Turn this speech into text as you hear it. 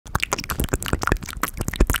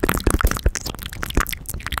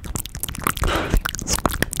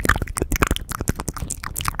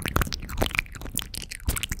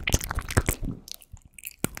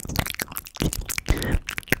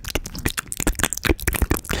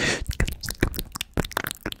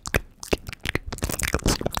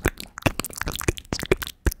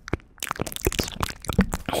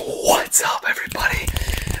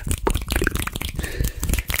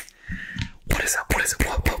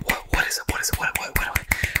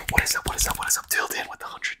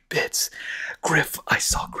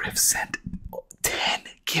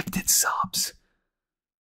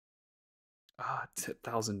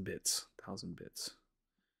1,000 bits? 1,000 bits.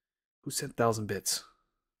 Who sent 1,000 bits?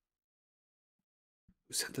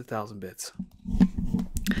 Who sent 1,000 bits?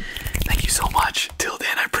 Thank you so much. Till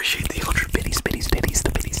then, I appreciate the 100 bitties, bitties, bitties, the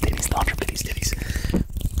bitties, bitties, the 100 bitties, bitties.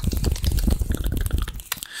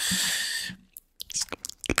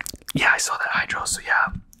 Yeah, I saw that Hydro, so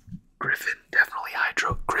yeah. Griffin, definitely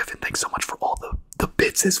Hydro. Griffin, thanks so much for all the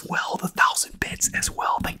bits as well, the 1,000 bits as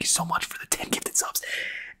well. Thank you so much for the 10 gifted subs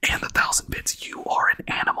and the 1,000 bits. You are an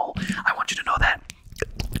animal. I want you to know that.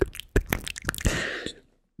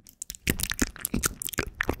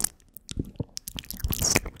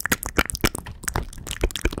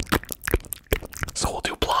 So we'll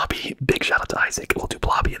do Blobby. Big shout out to Isaac. We'll do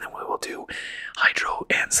Blobby and then we will do Hydro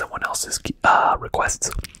and someone else's requests.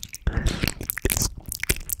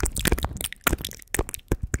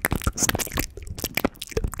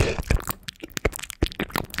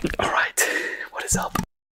 Alright, what is up?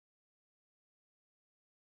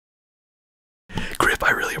 Grip, I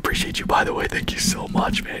really appreciate you, by the way. Thank you so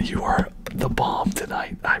much, man. You are the bomb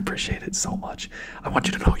tonight. I appreciate it so much. I want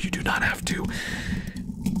you to know you do not have to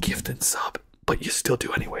gift and sub, but you still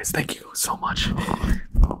do anyways. Thank you so much.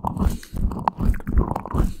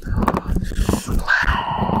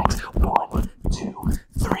 Flags. 1, 2,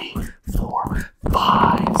 3, 4,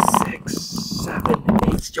 5, 6, 7,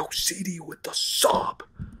 8. Yo, CD with the sub.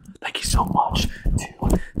 Thank you so much. 2,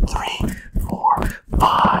 3, 4,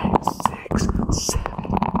 5, 6, 7,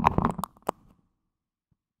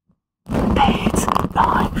 8,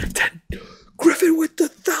 9, 10. Griffin with the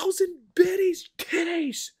 1,000 biddies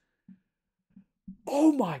titties.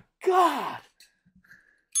 Oh my god.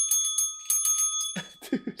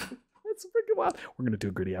 Dude, that's freaking wild. We're gonna do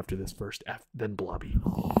a gritty after this first, then Blobby.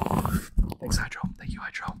 Thanks, Hydro. Thank you,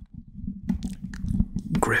 Hydro.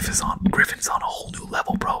 Griffin's on a whole new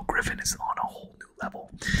level, bro. Griffin is on a whole new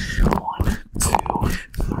level. 1, 2,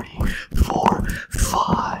 3, 4,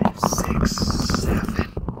 5, 6,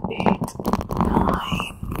 7, 8,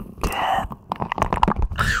 9, 10.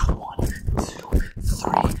 1, 2,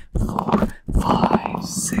 3, 4, 5,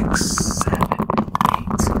 6, 7,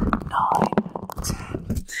 8, 9,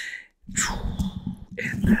 10.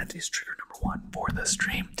 And that is trigger number 1 for the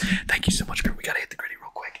stream. Thank you so much. We gotta hit the gritty real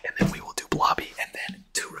quick, and then we will do Blobby, and then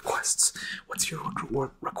 2 requests. What's your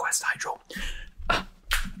request, Hydro?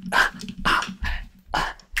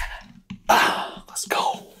 Let's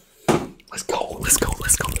go. Let's go. Let's go.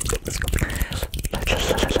 Let's go. Let's go. Let's go.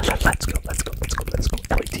 Let's go. Let's go. Let's go. Let's go.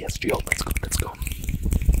 LATSGO. Let's go. Let's go.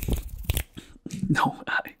 No,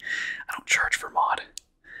 I don't charge for mod.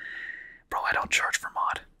 Bro, I don't charge for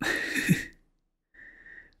mod.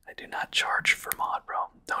 I do not charge for mod, bro.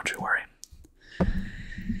 Don't you worry.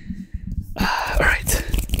 Alright.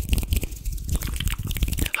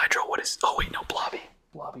 Hydro, what is... Oh, wait, no, Blobby.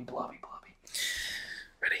 Blobby.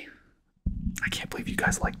 Ready? I can't believe you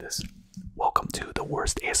guys like this. Welcome to the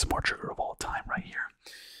worst ASMR trigger of all time right here.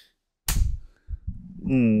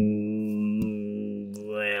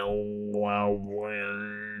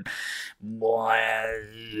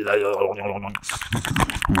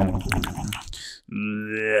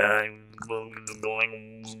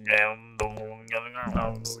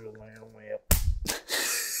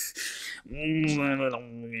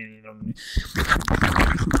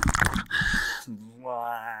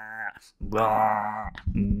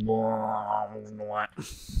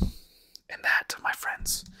 And that, my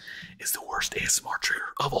friends, is the worst ASMR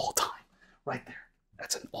trigger of all time. Right there.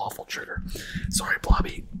 That's an awful trigger. Sorry,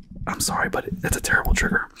 Blobby. I'm sorry, but that's a terrible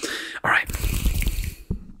trigger. Alright.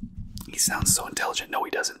 He sounds so intelligent. No,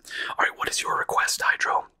 he doesn't. Alright, what is your request,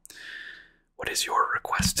 Hydro? What is your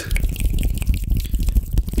request?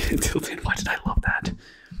 Until then, why did I love that?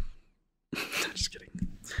 I'm just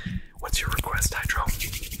kidding. What's your request, Hydro?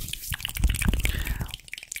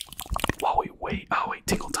 Oh, wait. Oh, wait.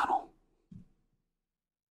 Tingle Tunnel.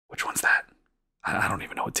 Which one's that? I don't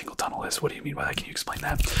even know what Tingle Tunnel is. What do you mean by that? Can you explain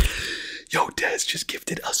that? Yo, Des just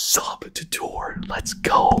gifted a sub to Tor. Let's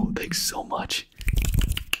go. Thanks so much.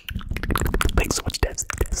 Thanks so much, Des.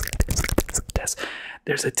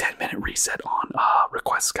 There's a 10-minute reset on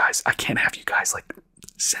requests, guys. I can't have you guys like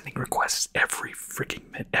sending requests every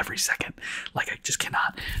freaking minute, every second. Like, I just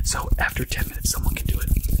cannot. So after 10 minutes, someone can do it.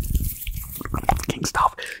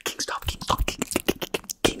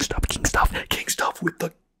 Kingstop with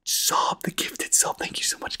the sub, the gifted sub. Thank you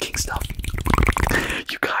so much, Kingstop.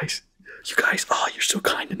 You guys, oh, you're so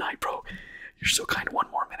kind tonight, bro. You're so kind.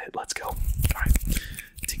 1 more minute. Let's go. All right.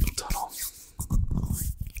 Tingle Tunnel.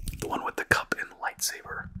 The one with the cup and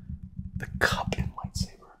lightsaber. The cup and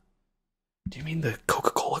lightsaber. Do you mean the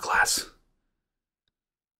Coca-Cola glass?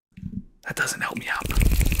 That doesn't help me out. The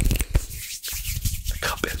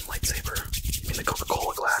cup and lightsaber. You mean the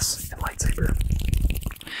Coca-Cola glass and lightsaber.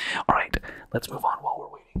 Alright, let's move on while we're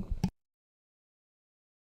waiting.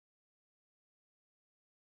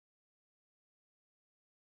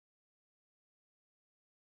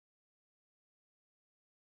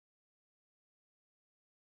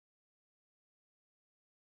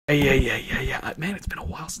 Yeah. Man, it's been a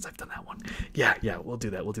while since I've done that one. Yeah, we'll do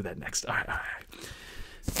that. We'll do that next. Alright.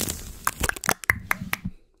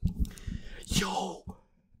 Yo,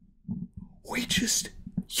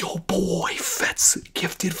 yo boy, Fets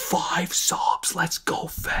gifted 5 subs. Let's go,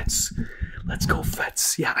 Fets. Let's go,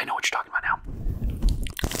 Fets. Yeah, I know what you're talking about now.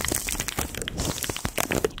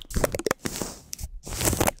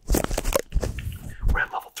 We're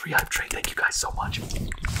at level 3 hype train. Thank you guys so much.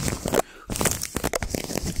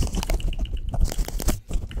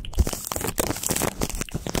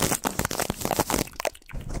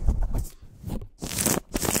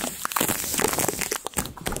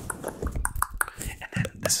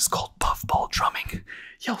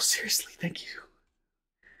 Yo, seriously, thank you.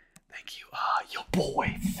 Thank you. Yo,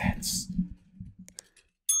 boy, Fets.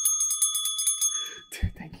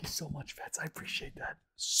 Dude, thank you so much, Fets. I appreciate that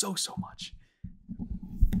so much.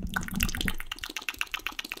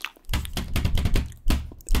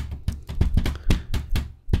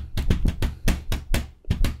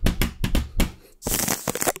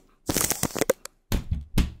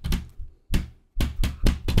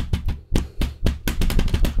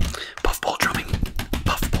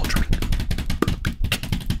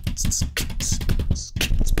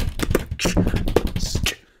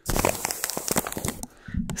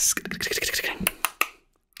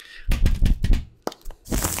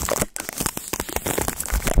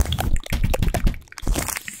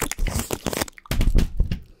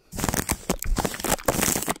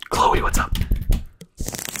 Chloe, what's up?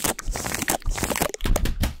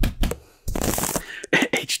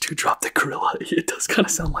 H2 dropped the gorilla. It does kind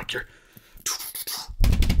of sound like you're.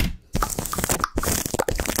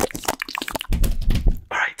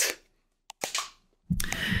 Alright.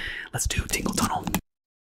 Let's do Tingle Tunnel.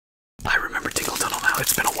 I remember Tingle Tunnel now.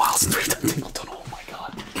 It's been a while since we've done Tingle Tunnel. Oh my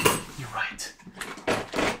god. You're right.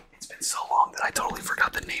 It's been so long that I totally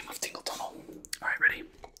forgot the name of Tingle Tunnel. Alright, ready?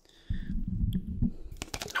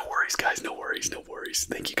 No worries, guys. No worries.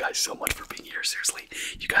 Thank you guys so much for being here. Seriously,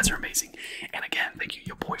 you guys are amazing. And again, thank you,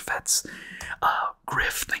 your boy Fets.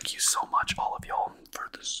 Griff, thank you so much, all of y'all, for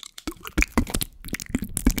this.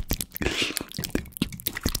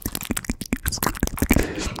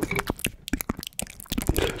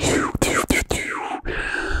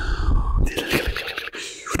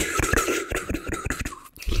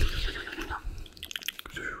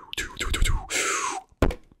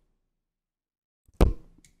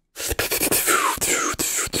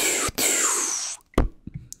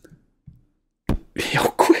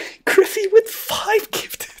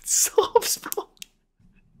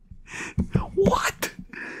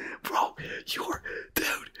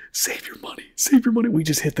 Save your money. We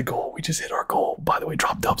just hit the goal. We just hit our goal. By the way,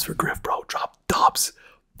 drop dubs for Griff, bro. Drop dubs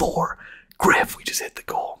for Griff. We just hit the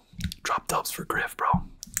goal. Drop dubs for Griff, bro.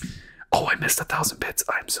 Oh, I missed 1,000 bits.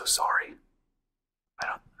 I'm so sorry.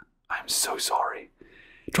 I'm so sorry.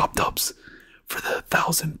 Drop dubs for the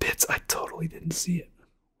 1,000 bits. I totally didn't see it.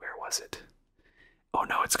 Where was it? Oh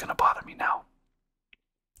no, it's gonna bother me now.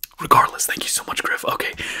 Regardless, thank you so much, Griff.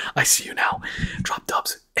 Okay, I see you now. Drop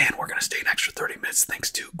dubs, and we're gonna stay an extra 30 minutes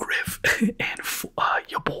thanks to Griff and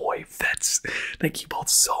your boy Fets. Thank you both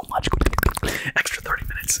so much. Extra 30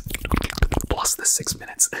 minutes plus the 6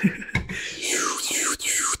 minutes.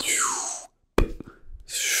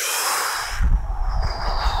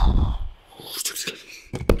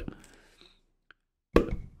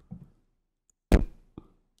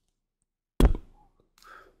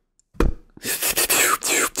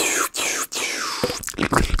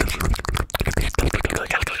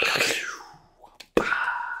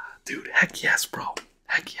 Dude, heck yes, bro.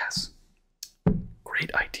 Heck yes.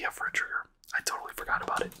 Great idea for a trigger. I totally forgot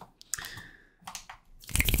about it.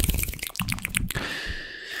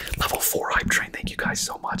 Level 4 hype train. Thank you guys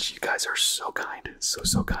so much. You guys are so kind. So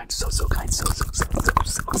kind. So kind. So kind. So kind.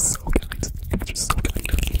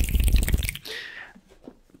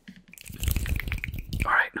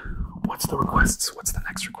 Alright. What's the requests? What's the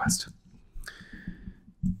next request?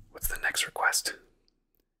 What's the next request?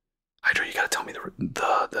 Hydra, you gotta tell me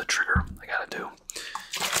the trigger I gotta do.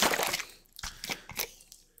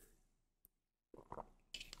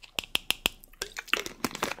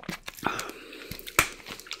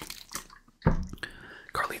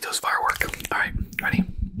 Carlito's firework. Alright, ready?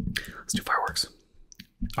 Let's do fireworks.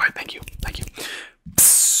 Alright, thank you. Thank you.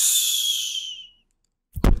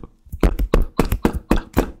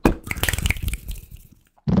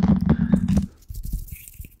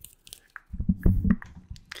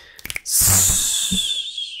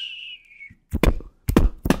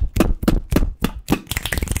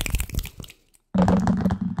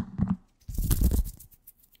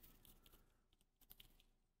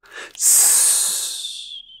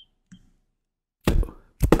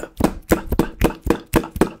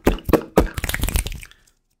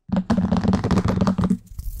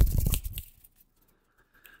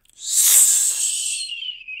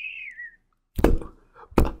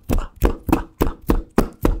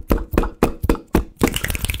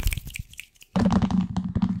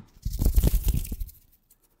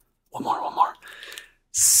 One more, one more.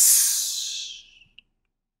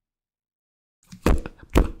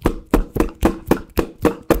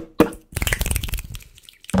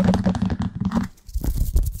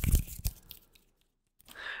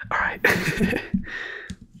 All right.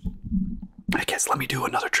 I guess let me do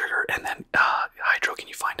another trigger, and then Hydro, can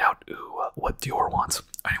you find out what Dior wants?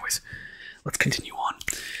 Anyways, let's continue on.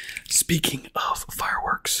 Speaking of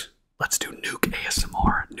fireworks, let's do Nuke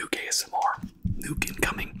ASMR. Nuke ASMR. Nuke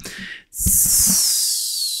incoming.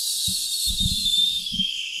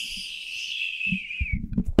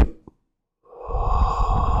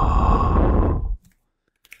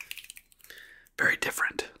 Very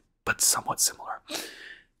different, but somewhat similar.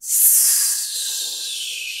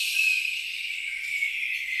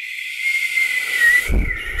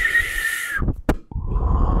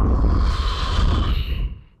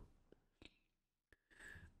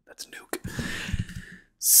 That's Nuke.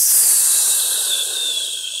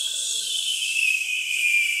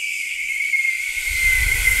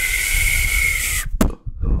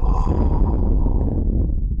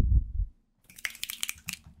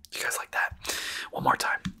 You guys like that? One more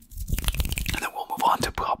time. And then we'll move on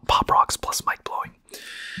to pop rocks plus mic blowing.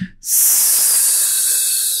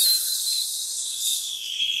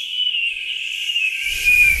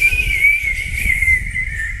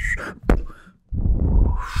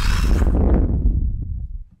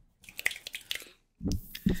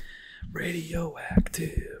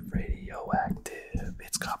 Radioactive, radioactive.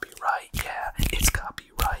 It's copyright, yeah. It's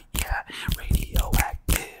copyright, yeah.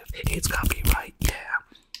 Radioactive. It's copyright, yeah.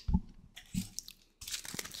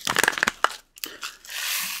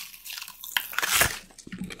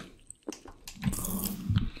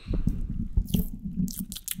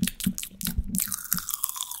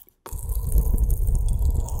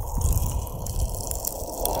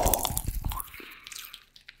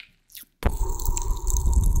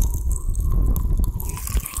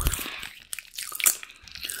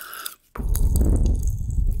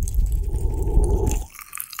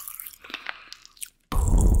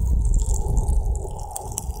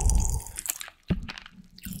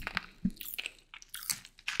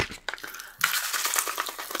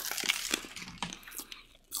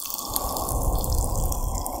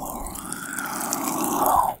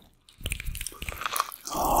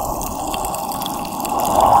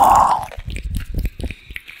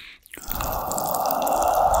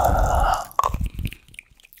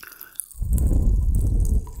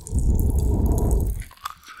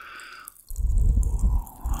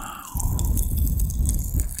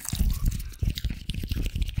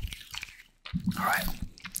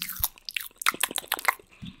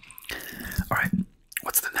 Alright,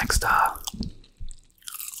 what's the next,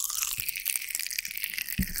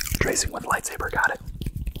 tracing with lightsaber, got it.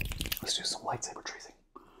 Let's do some lightsaber tracing.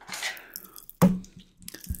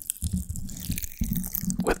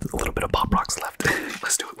 With a little bit of pop rocks left.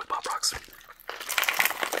 Let's do it with pop rocks.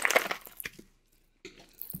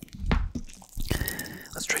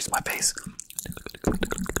 Let's trace my face.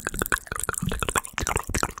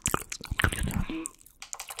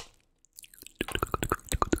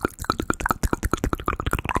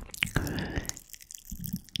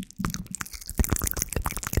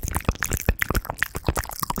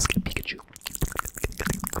 Let's get Pikachu.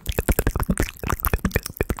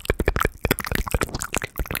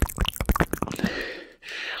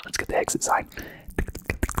 Let's get the exit sign.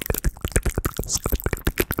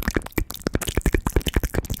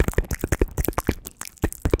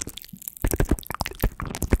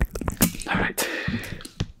 All right.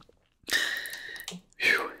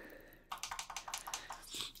 Phew.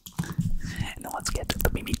 And then let's get to the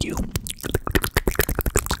Mimikyu.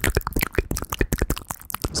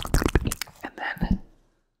 And then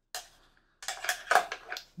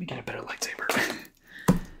we get a better lightsaber.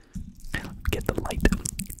 Get the light.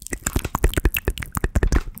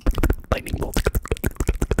 Lightning bolt.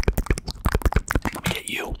 Let me get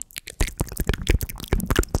you.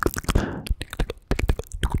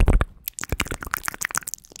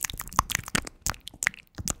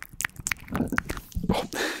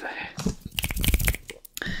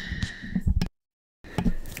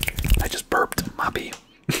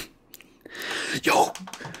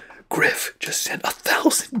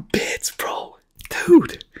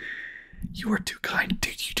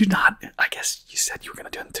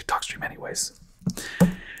 TikTok stream anyways.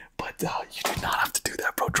 But you do not have to do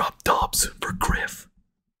that, bro. Drop dubs for Griff.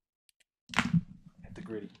 Hit the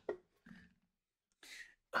gritty.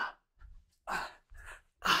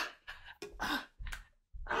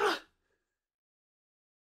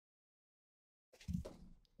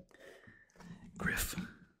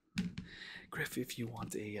 Griff, if you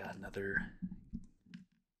want another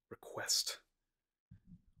request,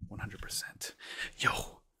 100%.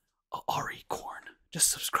 Yo, Ari Corn just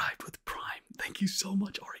subscribed with Prime. Thank you so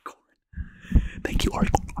much, Ari Corn. Thank you, Ari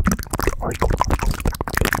Corn.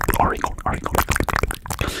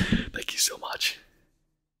 Thank you so much.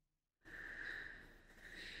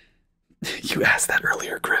 You asked that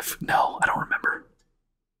earlier, Griff. No, I don't remember.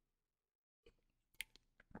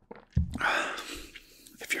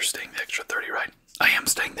 If you're staying the extra 30, right? I am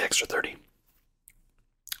staying the extra 30.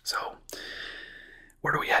 So,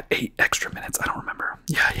 where are we at? 8 extra minutes. I don't remember.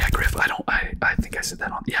 Yeah, Griff. I think I said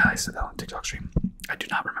that on. Yeah, I said that on TikTok stream. I do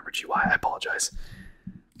not remember GY. I apologize.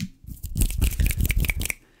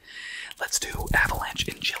 Let's do avalanche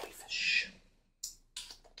and jellyfish.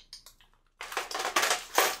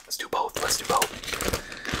 Let's do both.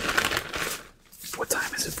 What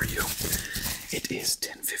time is it for you? It is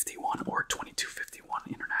 10:51 or 22:51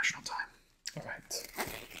 international time. All right.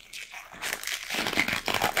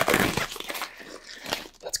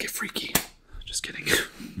 Let's get freaky. Just kidding.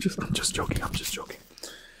 I'm just joking.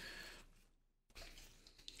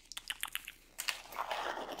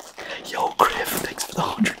 Yo, Griff, thanks for the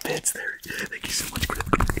 100 bits there. Thank you so much, Griff.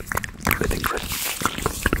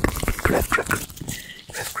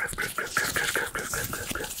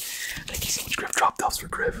 Thank you so much, Griff. Drop those for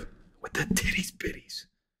Griff. With the titties bitties.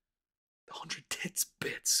 The 100 tits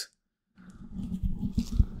bits.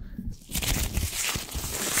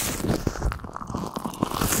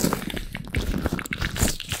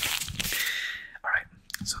 Alright,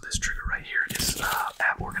 so this trigger right here is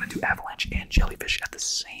we're gonna do avalanche and jellyfish at the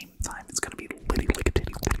same time. It's gonna be litty lick a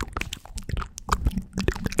titty.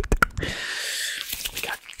 We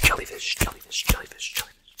got jellyfish.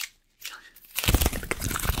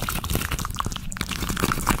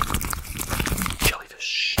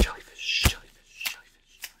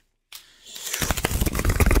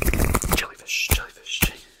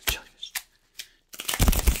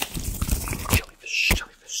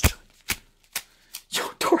 Yo,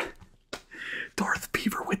 Darth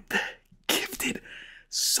Beaver with the gifted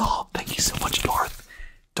sub. Thank you so much, Darth.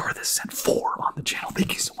 Darth has sent 4 on the channel.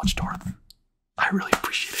 Thank you so much, Darth. I really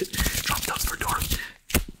appreciate it. Drop dubs for Darth.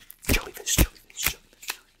 Jellyfish.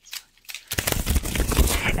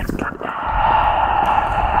 And we got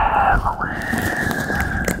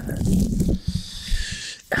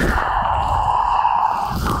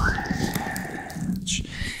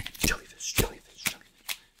jellyfish.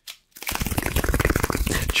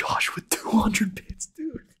 Josh with 200 bits,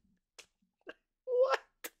 dude. What?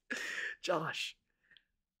 Josh.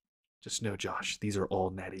 Just know, Josh, these are all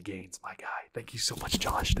natty gains, my guy. Thank you so much,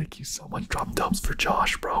 Josh. Thank you so much. Drop dubs for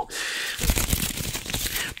Josh, bro.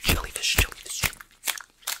 Jellyfish.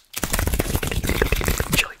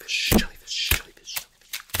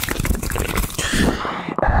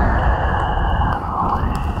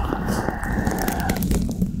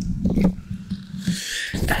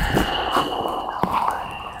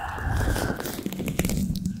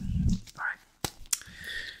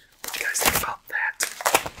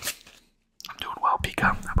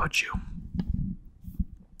 You.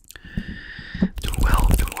 Doing well.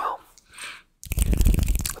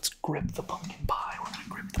 Let's grip the pumpkin pie. We're gonna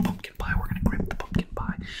grip the pumpkin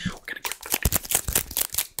pie.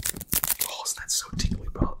 Oh, isn't that so tingly,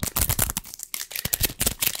 bro?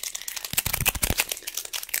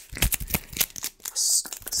 The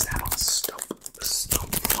sound on the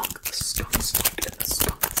stump funk, the skunk stunk, and the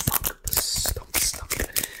skunk funk, the stump stunk,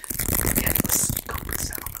 and the skunk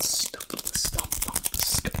sound on the stump funk, the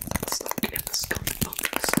skunk stunk, and the skunk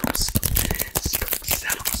funk, the stump stunk, skunk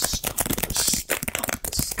sound on the stump, the stump funk,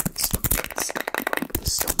 the skunk stunk, and the skunk funk, the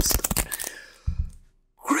stump stunk.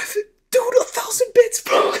 Griffin, dude, 1,000 bits,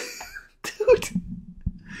 bro.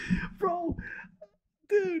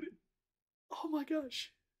 Dude. Oh my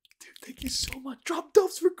gosh. Dude, thank you so much. Drop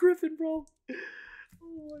dubs for Griffin, bro.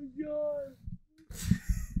 Oh my god.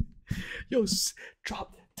 Yo,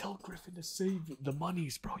 tell Griffin to save the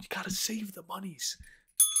monies, bro. You gotta save the monies.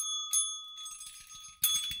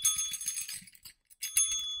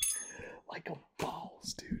 Like a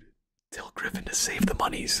balls, dude. Tell Griffin to save the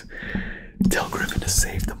monies. Dude,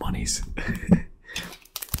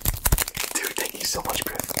 thank you so much,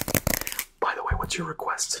 Griffin. By the way, what's your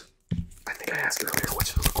request? I think I asked earlier,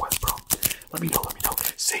 what's your request, bro? Let me know.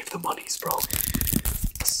 Save the monies, bro.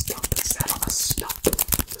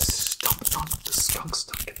 skunk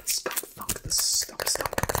stunk and the skunk thunk, the skunk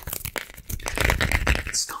stunk.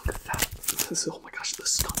 The skunk that, oh my gosh, the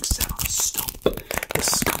skunk sat on a stump. The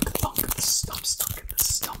skunk thunk, the stump stunk, and the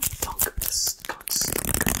stump thunk, the skunk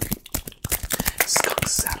stunk. The skunk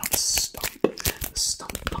sat on a stump. The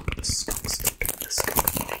stump thunk, the skunk stunk, and the skunk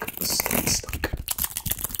thunk, the skunk stunk.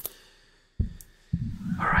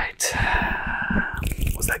 Alright.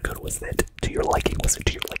 Was that good? Was that to your liking? Was it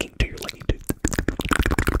to your liking? To your liking?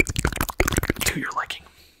 To your liking.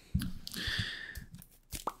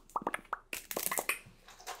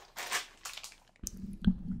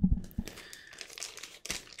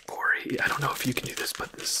 Corey, I don't know if you can do this,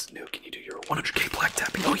 but this new, can you do your 100K black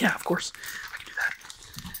tapping? Oh yeah, of course. I can do that.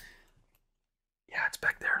 Yeah, it's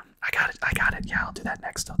back there. I got it. I got it. Yeah, I'll do that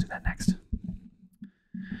next. I'll do that next.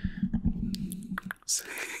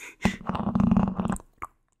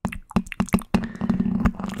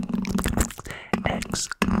 X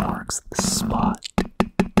marks the spot.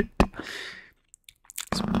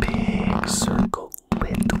 It's big circle,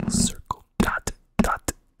 little circle, dot,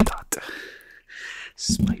 dot, dot.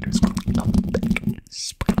 Spiders going up, back,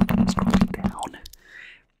 spiders going down.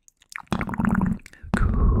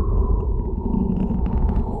 Cool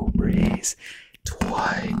breeze.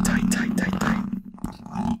 Tight, tight, tight, tight, tight.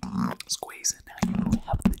 Squeeze it. Now you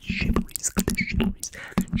have the shiveries, the shiveries,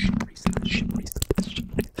 the shiveries, the shiveries, the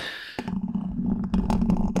shiveries.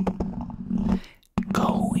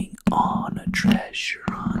 Going on a treasure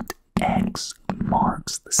hunt. X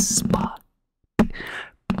marks the spot.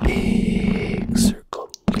 Big circle,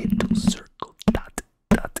 little circle, dot,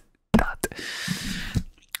 dot, dot.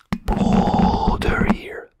 Boulder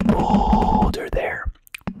here, boulder there.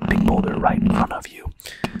 Big boulder right in front of you.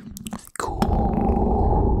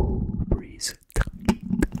 Cool breeze.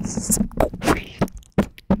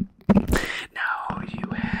 Now you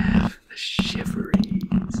have the shiveries.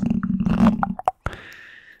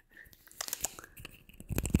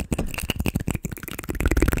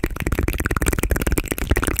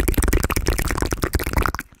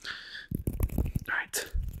 Alright.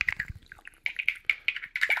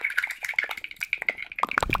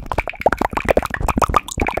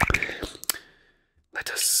 Let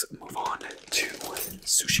us move on to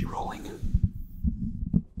sushi rolling.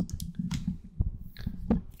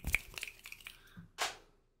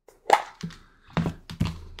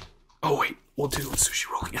 Oh wait, we'll do sushi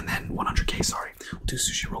rolling and then 100K, sorry. We'll do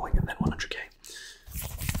sushi rolling and then 100K.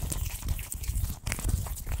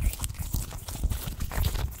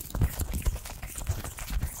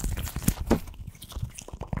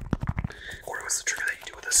 Or what's the trigger that you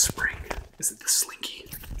do with a spring? Is it the slinky?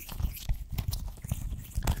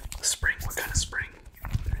 The spring, what kind of spring?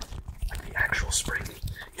 Like the actual spring.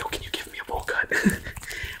 Yo, can you give me a bowl cut?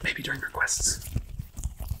 Maybe during requests.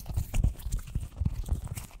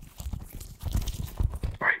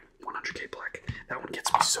 Alright, 100K black. That one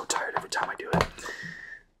gets me so tired every time I do it.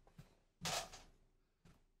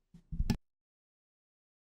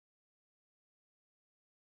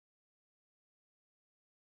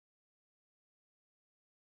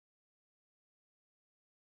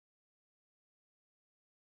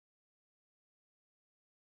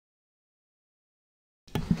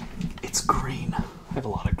 It's green. I have a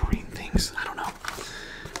lot of green things. I don't know.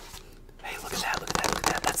 Hey, look at that, look at that, look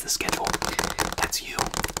at that. That's the schedule. That's you.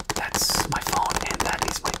 That's my phone, and that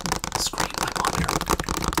is my screen, my monitor.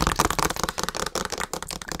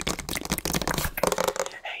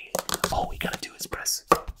 Hey, all we gotta do is press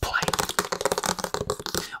play.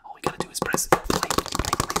 All we gotta do is press play, play,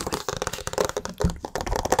 play, play.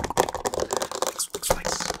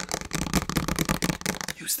 Thanks.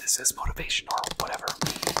 Use this as motivation or whatever.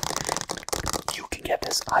 You can get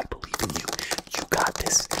this. I believe in you. You got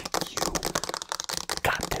this. You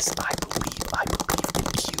got this. I believe in you. I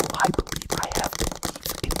believe I have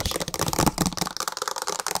belief in you.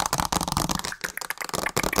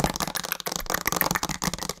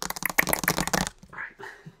 Alright,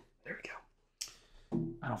 there we go.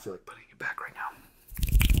 I don't feel like putting it back right now.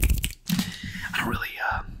 I don't really,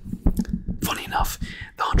 funny enough,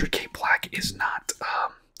 the 100K black is not,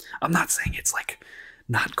 I'm not saying it's like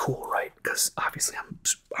not cool, right? Because obviously I'm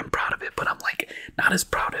proud of it, but I'm like not as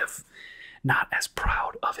proud of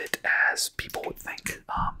it as people would think.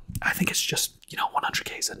 I think it's just, you know,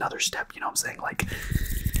 100K is another step, you know what I'm saying? Like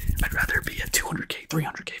I'd rather be at 200K,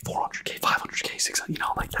 300K, 400K, 500K, 600, you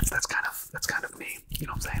know, like that's kind of me, you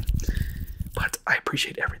know what I'm saying? But I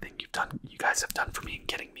appreciate everything you guys have done for me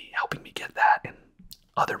and helping me get that and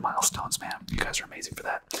other milestones, man. You guys are amazing for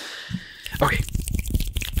that. Okay.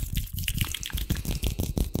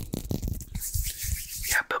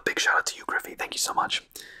 Yeah, but big shout out to you, Griffey. Thank you so much.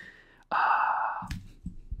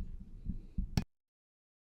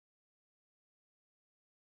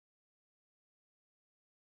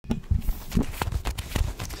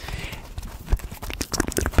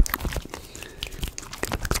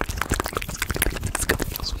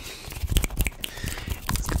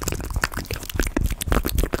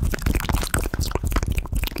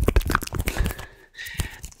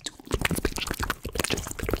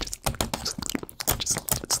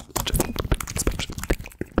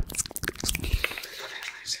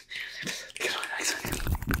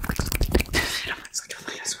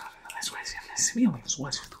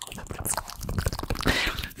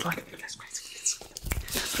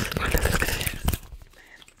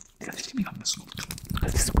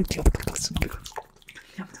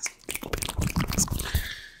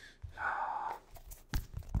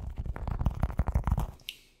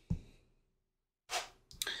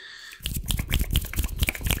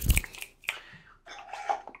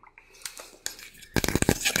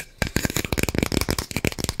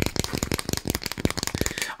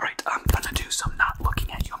 Alright, I'm gonna do some not looking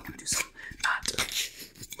at you. I'm gonna do some not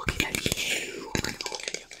looking at you. I'm gonna look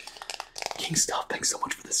at you. King Stuff, thanks so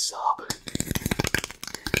much for the sub.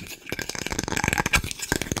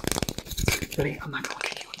 Ready? I'm not gonna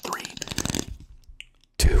look at you in 3,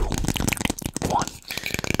 2, 1.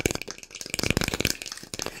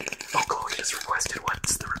 Oh, Chloe just requested.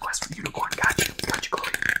 What's the request from Unicorn? Got you,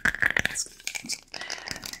 Chloe.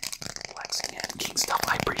 Flexing in. King Stuff,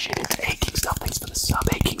 I appreciate it. Hey, King Stuff, thanks for the sub.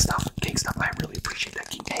 Hey, King Stuff, I really appreciate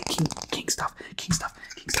that. Hey, King Stuff.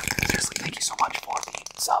 Seriously, thank you so much for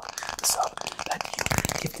the sub that you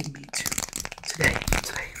gifted me today.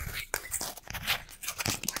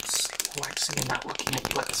 Relaxing and not looking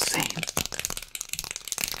at you at the same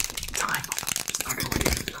time. I'm not gonna look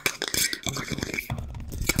at you. I'm not gonna look at you.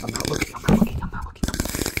 I'm not looking. I'm not looking. I'm not looking.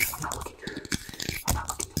 I'm not looking. I'm not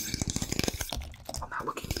looking. I'm not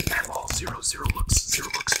looking at all. Zero looks your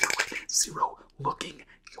way. Zero looking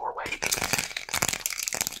your way.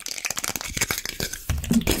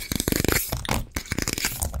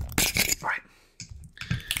 Alright.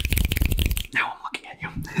 Now I'm looking at you.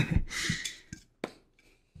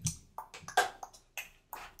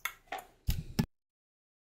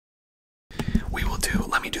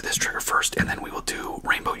 Let me do this trigger first, and then we will do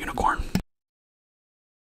Rainbow Unicorn.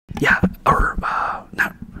 Yeah, or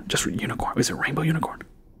not just Unicorn. Is it Rainbow Unicorn?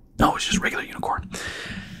 No, it's just regular Unicorn.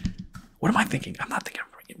 What am I thinking? I'm not thinking of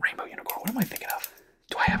Rainbow Unicorn. What am I thinking of?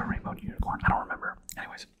 Do I have a Rainbow Unicorn? I don't remember.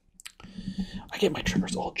 Anyways, I get my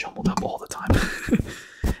triggers all jumbled up all the time,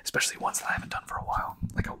 especially ones that I haven't done for a while,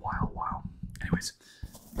 like a while. Anyways,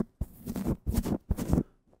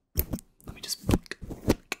 let me just.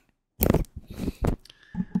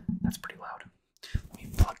 That's pretty loud. Let me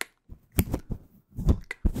pluck.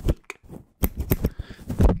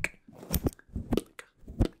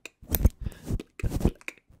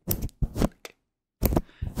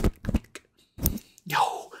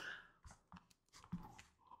 Yo!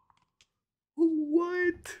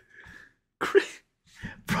 What?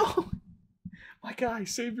 Bro! My guy,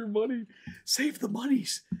 save your money. Save the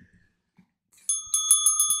monies.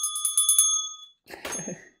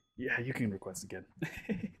 Yeah, you can request again.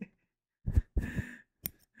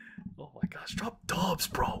 Oh my gosh, drop dubs,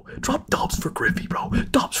 bro. Drop dubs for Griffey, bro.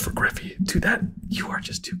 Dubs for Griffey. Dude, that, you are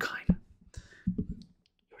just too kind.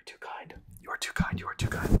 You are too kind. You are too kind. You are too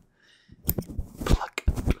kind. Pluck,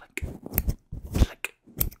 pluck, pluck, pluck,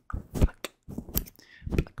 pluck,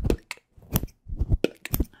 pluck,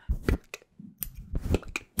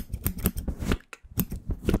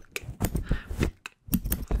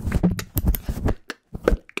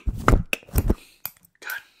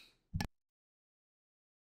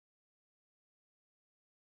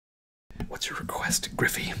 What's your request,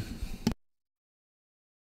 Griffey?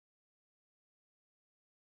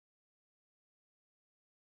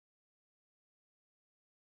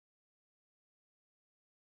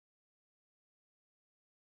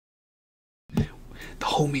 The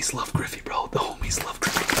homies love Griffey, bro. The homies love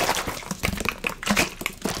Griffey.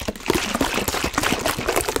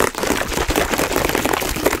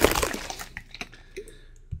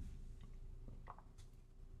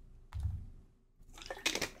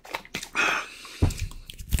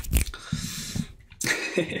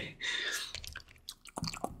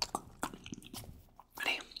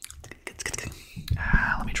 Ready?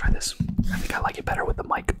 Let me try this. I think I like it better with the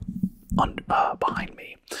mic behind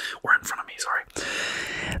me, or in front of me, sorry.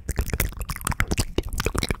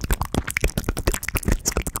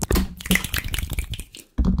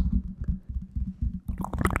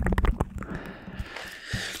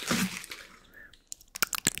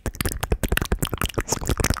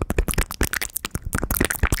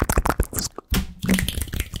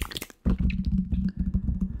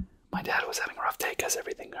 My dad was having a rough day because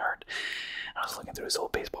everything hurt. I was looking through his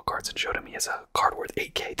old baseball cards and showed him he has a card worth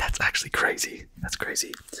 8K. That's actually crazy. That's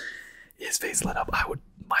crazy. His face lit up.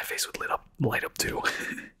 My face would light up too.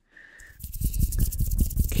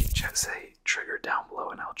 Okay, chat, say trigger down below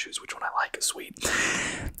and I'll choose which one I like. Sweet.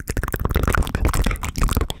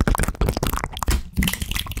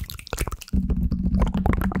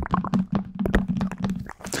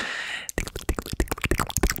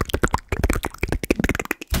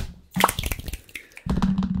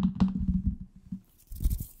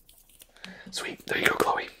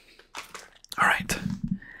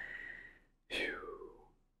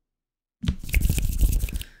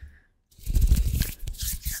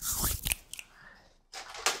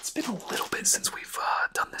 been a little bit since we've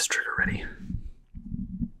done this trick already.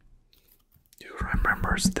 Who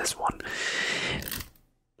remembers this one?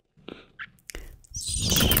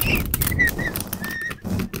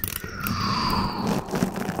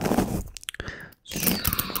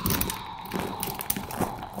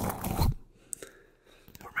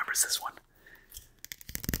 Who remembers this one?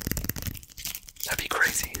 That'd be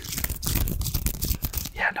crazy.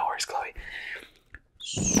 Yeah, no worries, Chloe.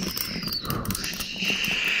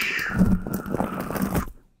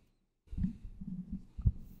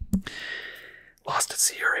 Lost at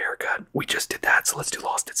sea or haircut. We just did that, so let's do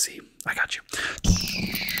lost at sea. I got you.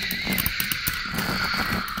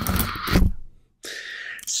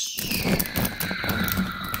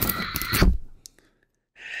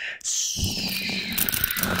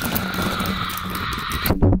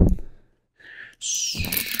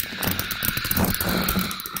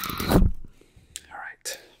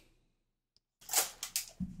 Alright.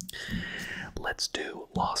 Let's do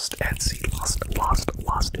lost at sea. Lost.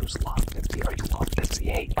 Who's lost at sea? Are you lost at sea?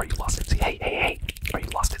 Hey, are you lost at sea? Hey. Are you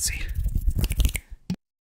lost at sea?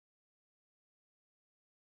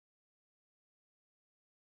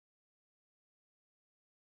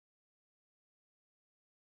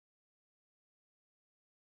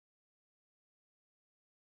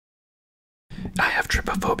 I have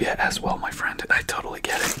trypophobia as well, my friend. I totally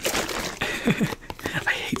get it.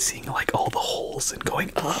 I hate seeing like all the holes and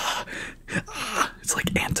going, It's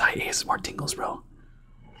like anti-ASMR tingles, bro.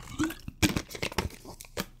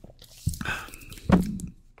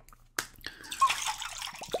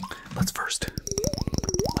 Let's first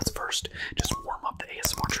just warm up the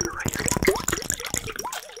ASMR trigger right here.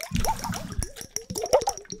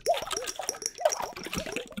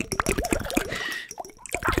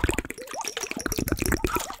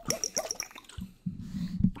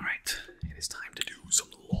 Alright, it is time to do some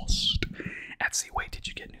lost at sea. Wait, did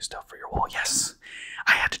you get new stuff for your wall? Yes.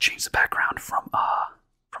 I had to change the background from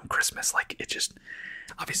Christmas. Like, it just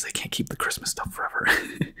obviously I can't keep the Christmas stuff forever.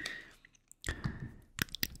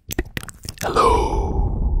 Hello.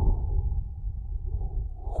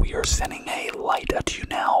 We are sending a light at you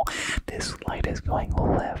now. This light is going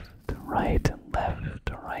left, right, left,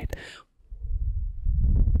 right.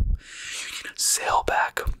 Sail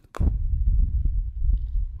back.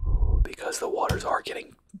 Because the waters are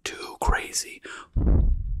getting too crazy.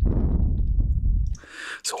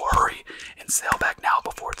 So hurry and sail back now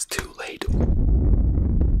before it's too late.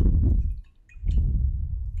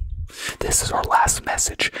 This is our last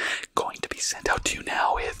message going to be sent out to you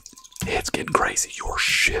now. It's getting crazy. Your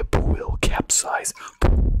ship will capsize.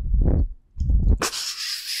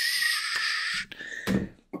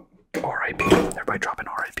 R.I.P. Everybody dropping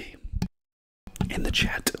R.I.P. in the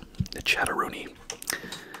chat. The chatteroonie.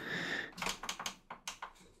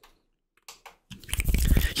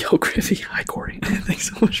 Yo, Griffy. Hi, Corey. Thanks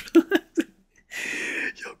so much for that.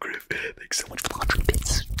 Yo, Griff. Thanks so much for 100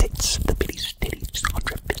 bits. Tits. The bitties. Titties.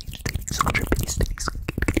 100 bitties. Titties. 100 bitties. Titties.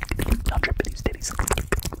 100 bitties. Titties.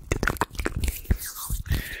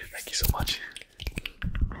 Thank you so much.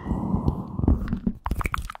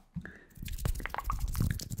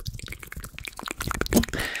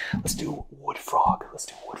 Let's do wood frog. Let's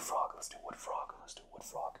do wood frog. Let's do wood frog. Let's do wood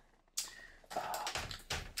frog.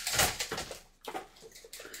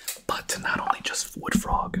 But to not only just wood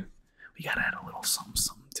frog, we gotta add a little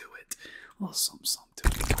something to it. A little something to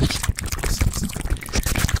it.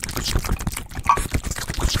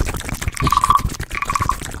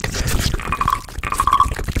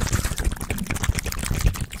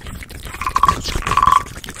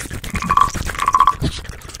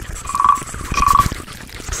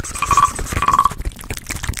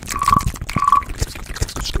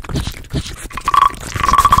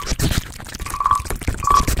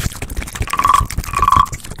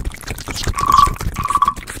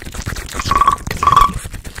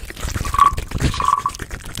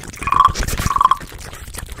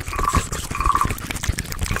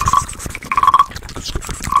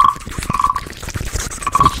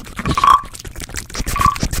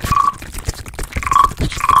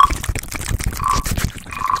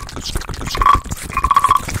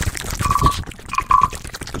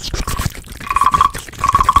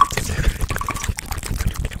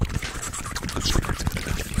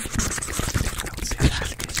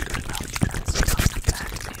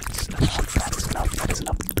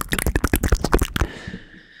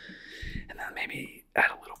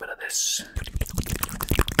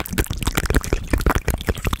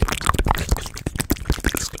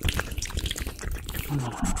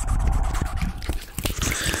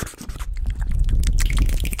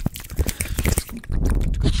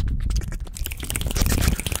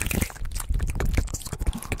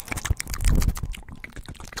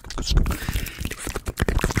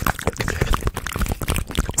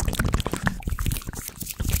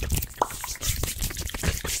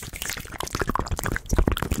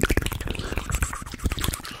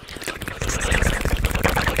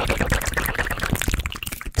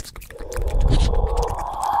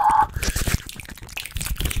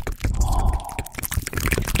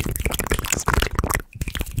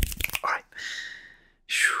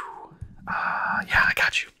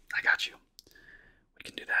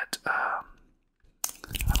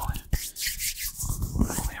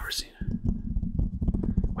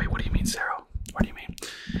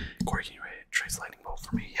 Corey, can you trace lightning bolt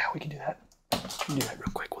for me? Yeah, we can do that. We'll do that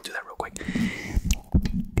real quick. We'll do that real quick.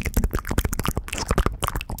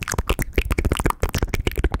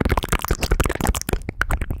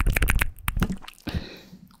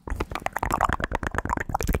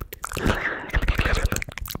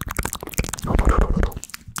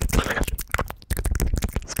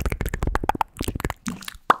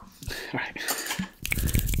 Alright.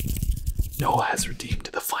 Noah has redeemed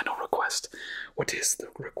the final request. What is the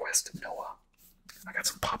request, Noah? I got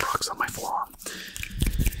some pop rocks on my forearm.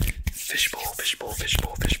 Fishbowl, fishbowl,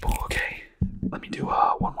 fishbowl, fishbowl. Okay. Let me do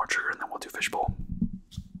one more trigger and then we'll do fishbowl.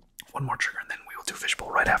 One more trigger and then we will do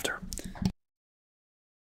fishbowl right after.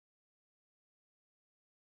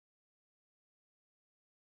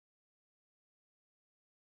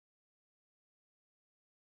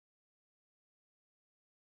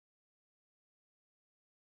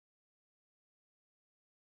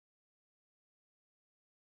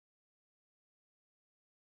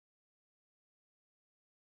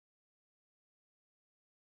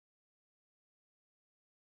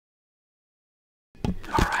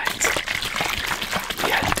 Alright. We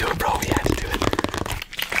had to do it, bro. We had to do it.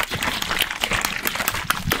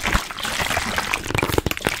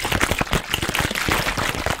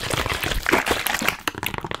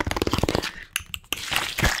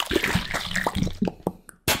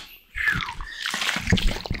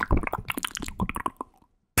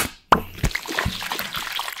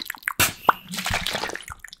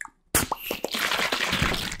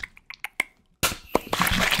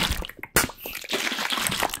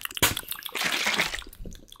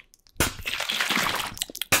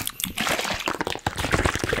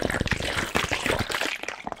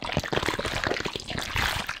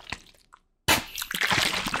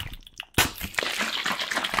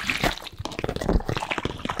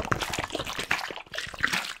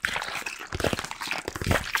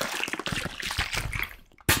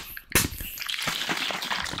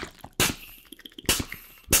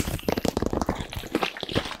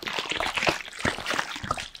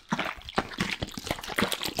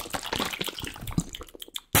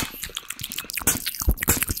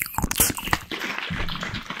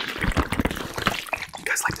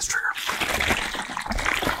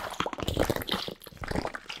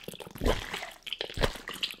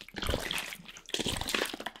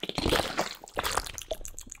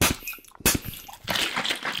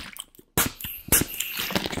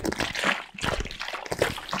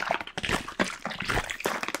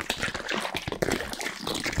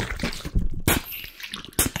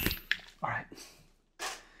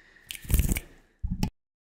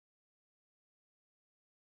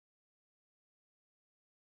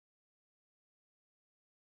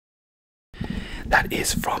 That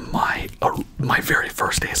is from my very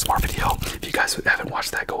first ASMR video. If you guys haven't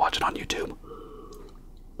watched that, go watch it on YouTube.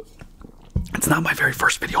 It's not my very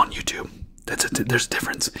first video on YouTube. There's a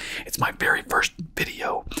difference. It's my very first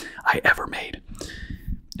video I ever made.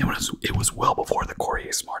 It was well before the Corey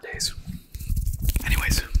ASMR days.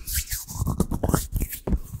 Anyways.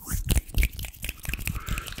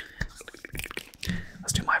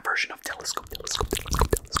 Let's do my version of telescope.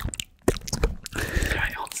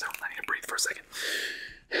 Alright, hold on. I need to breathe for a second.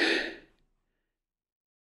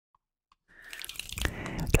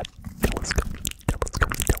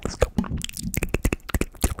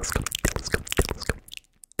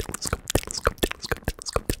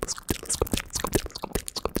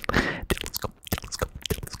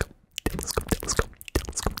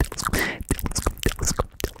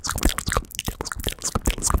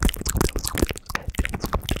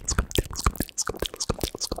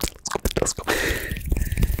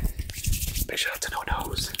 Big shout out to No One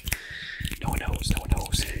Knows. No one knows, no one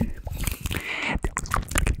knows.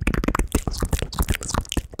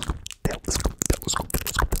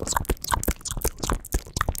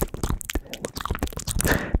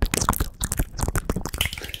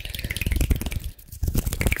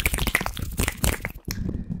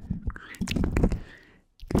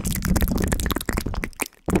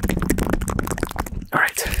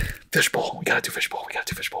 Alright, fishbowl. We gotta do fishbowl. We gotta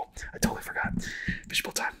do fishbowl. I totally forgot.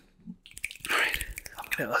 Fishbowl time. Alright, I'm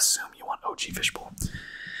gonna assume you want OG fishbowl.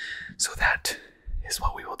 So that is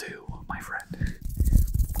what we will do, my friend.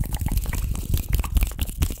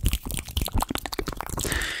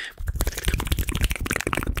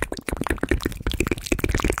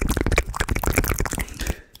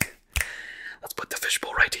 Let's put the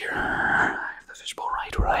fishbowl right here. The fishbowl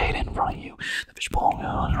right in front of you. The fishbowl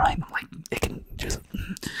goes right, like it can just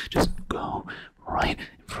go right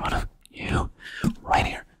in front of you. Right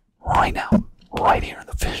here, right now, right here.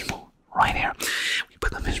 The fishbowl, right here. We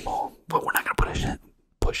put the fishbowl, but we're not gonna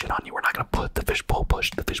push it on you. We're not gonna put the fishbowl push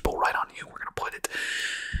the fishbowl right on you. We're gonna put it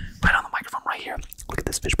right on the microphone right here. Look at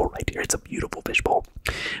this fishbowl right here. It's a beautiful fishbowl.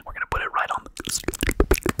 We're gonna put it right on the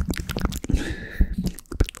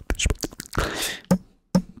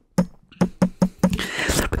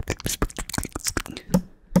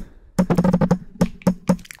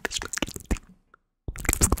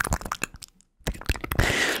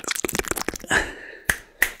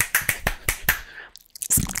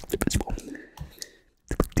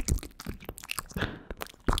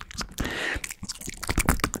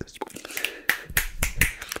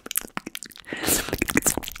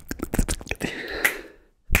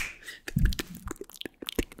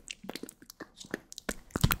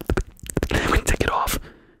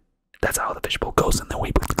That's how the fishbowl goes, and then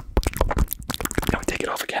we take it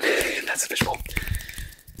off again. That's the fishbowl.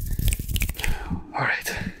 All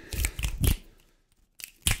right.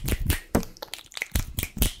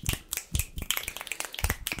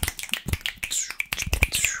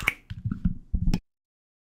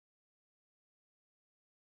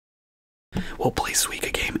 We'll play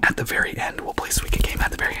Suika game at the very end.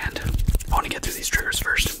 I want to get through these triggers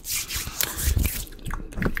first.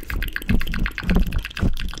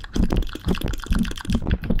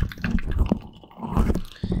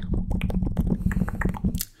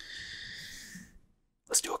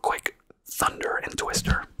 Let's do a quick thunder and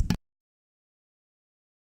twister.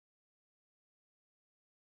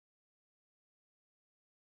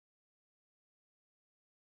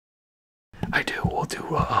 I do. We'll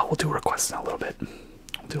do requests in a little bit.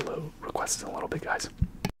 Guys.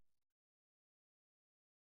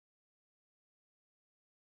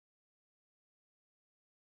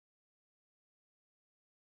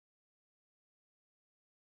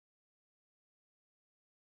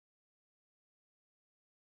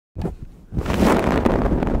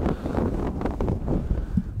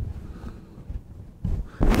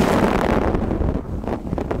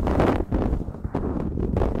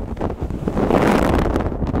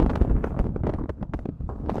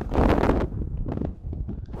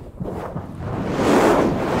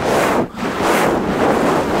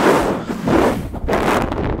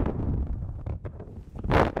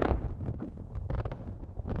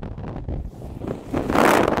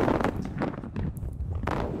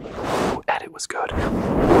 Edit was good.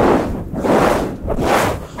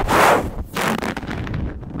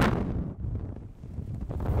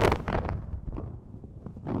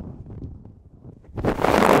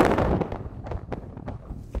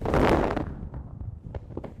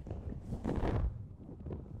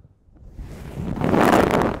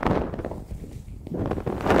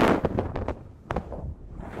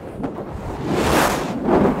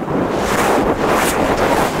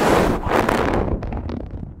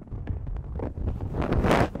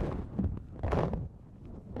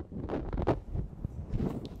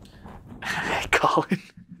 Colin.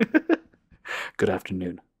 Good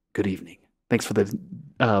afternoon. Good evening. Thanks for the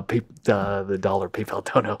dollar PayPal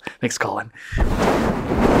dono. Thanks, Colin. All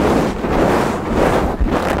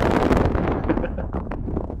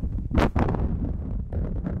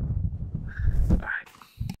right.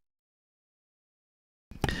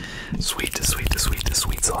 Sweet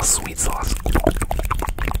sauce.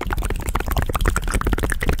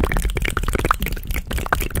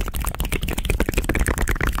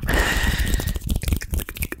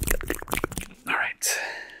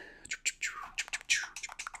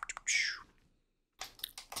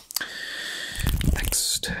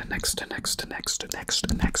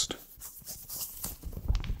 Next.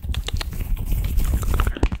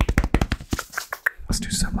 Let's do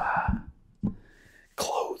some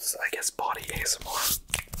clothes, I guess, body ASMR.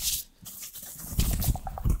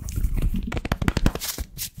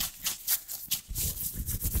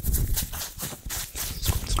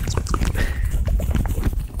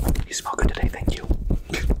 You smell good today, thank you.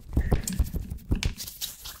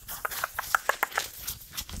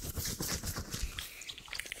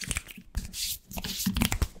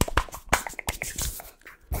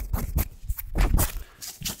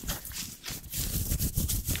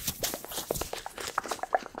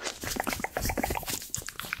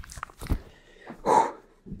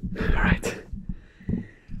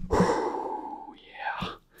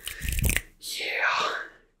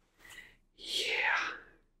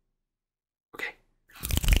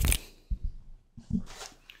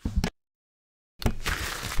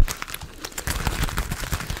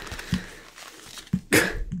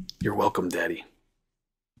 You're welcome, Daddy.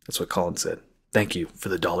 That's what Colin said. Thank you for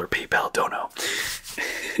the dollar PayPal dono.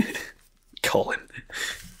 Colin.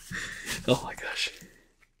 Oh my gosh.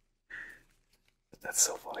 That's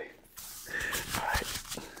so funny. Alright.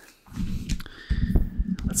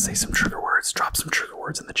 say some trigger words. Drop some trigger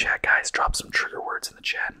words in the chat, guys. Drop some trigger words in the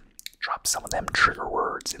chat. Drop some of them trigger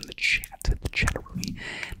words in the chat. The chat room.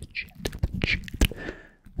 The chat. The chat.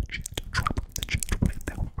 The chat. Drop them in the chat right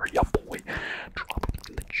now. Hurry up, boy. Drop them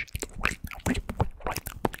in the chat right now. Right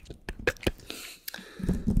now.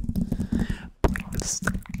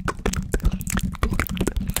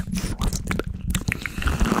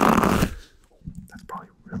 That's probably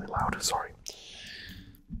really loud. Sorry.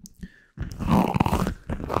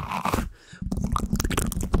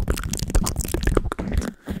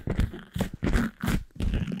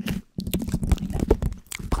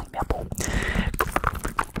 Pineapple.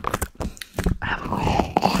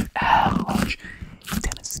 Avalanche.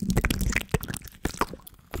 Tennessee.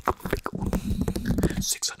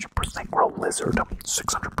 600% grow lizard.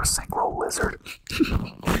 600% grow lizard.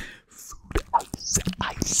 Food,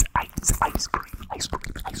 ice cream.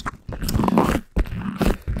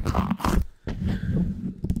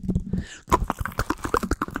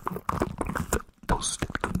 Toasted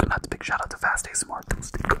coconuts. Big shout out to Fast ASMR.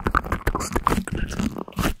 Toasted coconuts.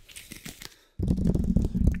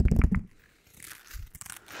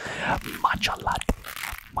 Matcha latte.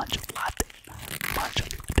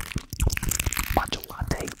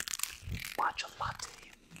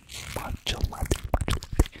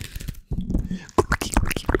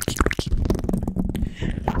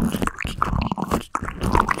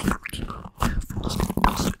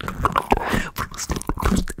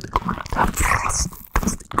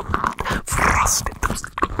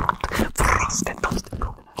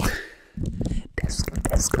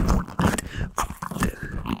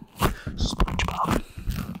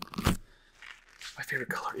 My favorite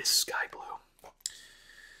color is sky blue.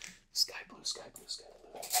 Sky blue.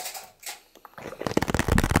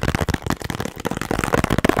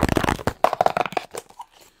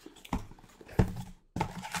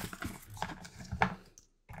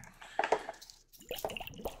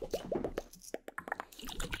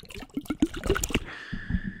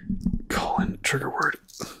 Colin, trigger word.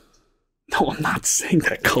 No, I'm not saying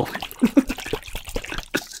that, Colin.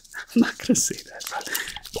 I'm not gonna say that, bro.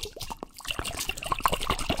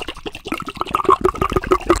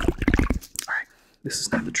 Alright, this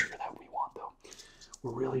is not the trigger that we want, though.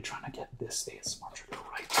 We're really trying to get this ASMR trigger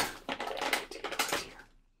right.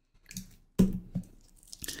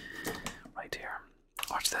 Right here.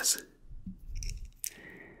 Watch this.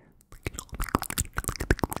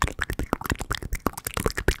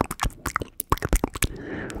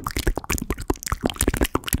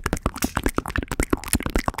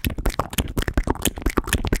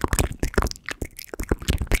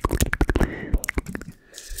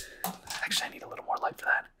 Actually, I need a little more light for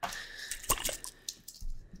that.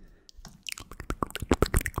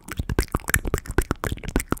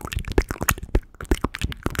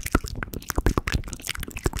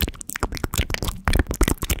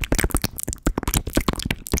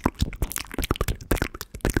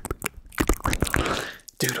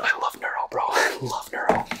 Dude, I love Neuro, bro. I love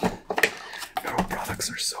Neuro. Neuro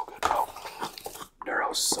products are so good, bro.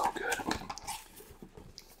 Neuro's so good.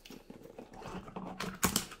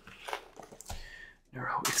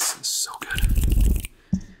 Neuro is so good.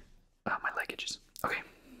 My leg itches. Okay.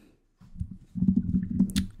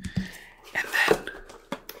 And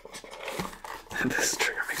then this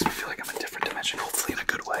trigger makes me feel like I'm in a different dimension, hopefully in a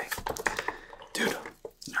good way. Dude,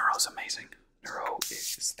 Neuro's amazing. Neuro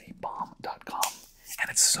is the bomb.com. And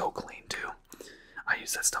it's so clean too. I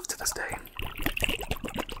use that stuff to this day.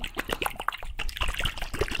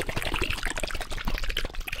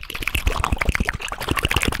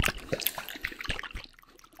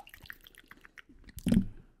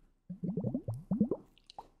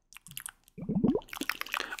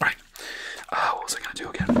 Alright. What was I gonna do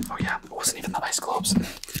again? Oh yeah, it wasn't even the ice globes.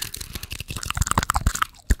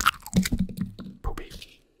 Poopy.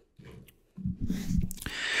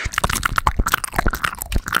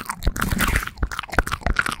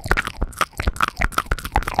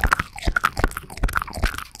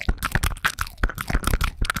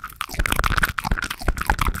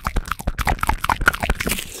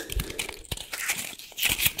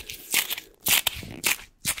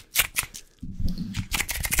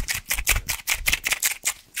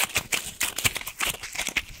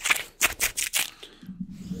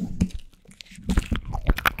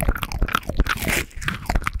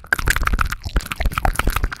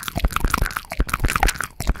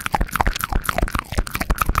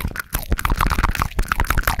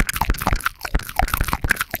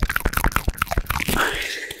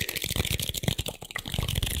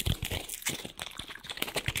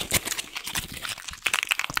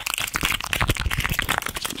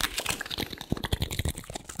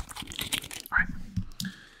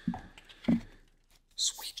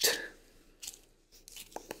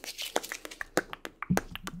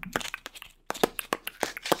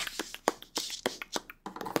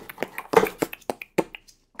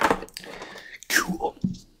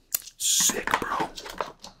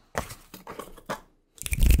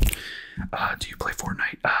 Do you play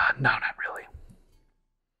Fortnite? No, not really.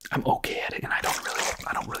 I'm okay at it, and I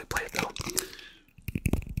don't really play it though.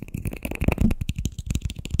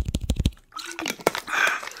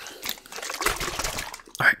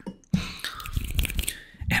 All right,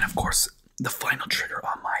 and of course, the final trigger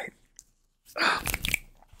on my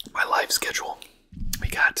my live schedule. We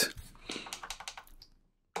got.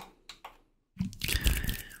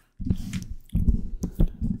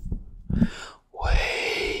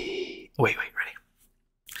 Wait, ready?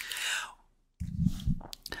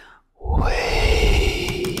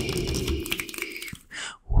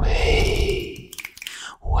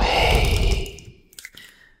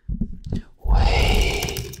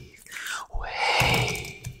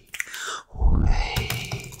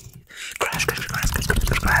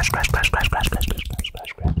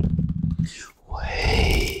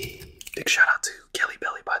 Wave. Big shout out to Kelly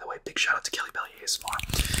Belly, by the way. Big shout out to Kelly Belly ASMR.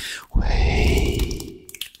 Wave.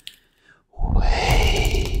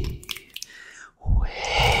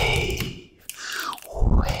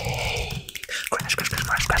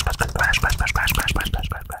 Crash.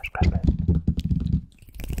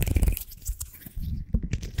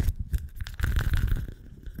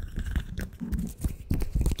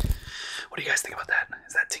 What do you guys think about that?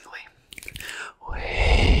 Is that tingly?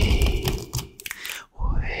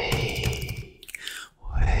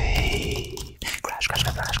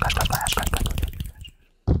 Crash.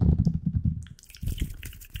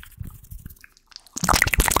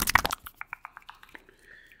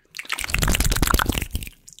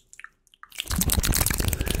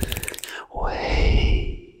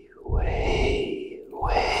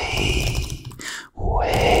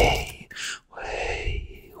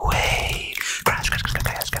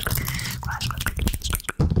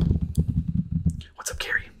 What's up,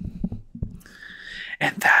 Carrie?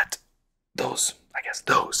 And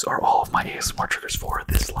those are all of my ASMR triggers for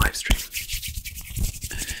this live stream.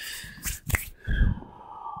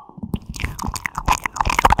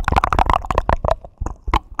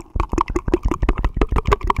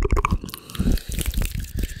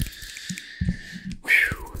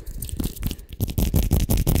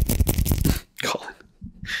 Colin.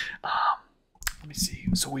 Let me see.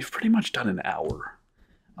 So we've pretty much done an hour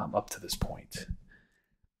up to this point.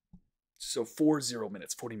 So 40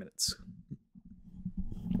 minutes, 40 minutes.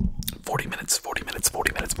 40 minutes,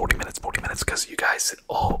 because you guys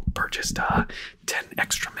all purchased 10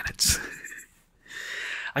 extra minutes.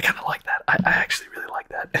 I kind of like that. I actually really like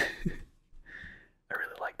that. I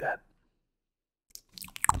really like that.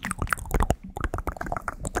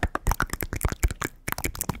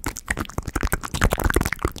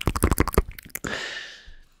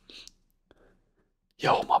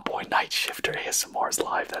 Yo, my boy Night Shifter ASMR is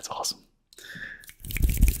live. That's awesome.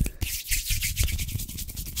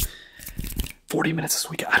 40 minutes this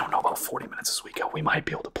weekend. I don't know about 40 minutes this weekend. We might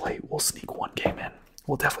be able to play. We'll sneak one game in.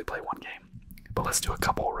 We'll definitely play one game. But let's do a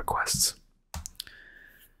couple of requests.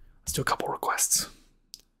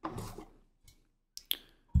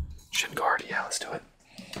 Shin Guard. Yeah, let's do it.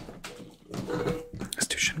 Let's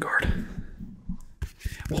do Shin Guard.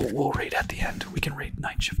 We'll raid at the end. We can raid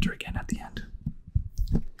Night Shifter again at the end.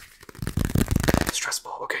 Stress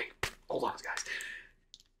ball. Okay, hold on, guys.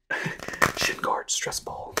 Shin Guard, stress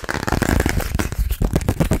ball.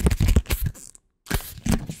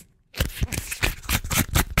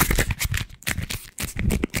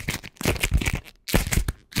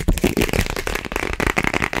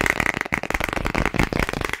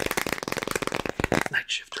 Night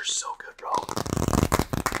Shifter's so good, bro.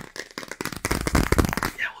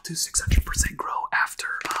 Yeah, we'll do 600% grow after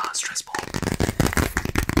stress ball.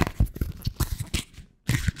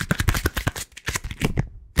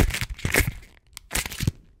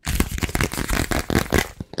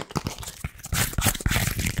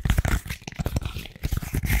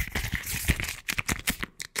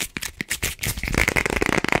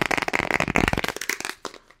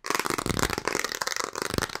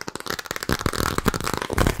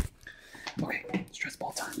 Stress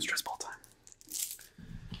ball time.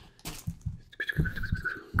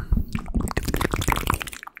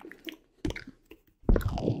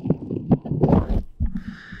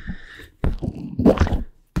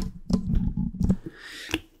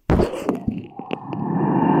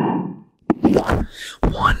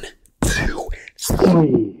 1, 2,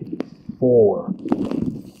 3, 4,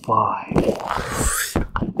 5.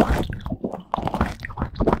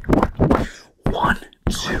 1,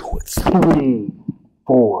 2, 3,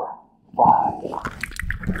 4, 5.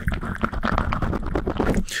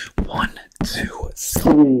 1, 2,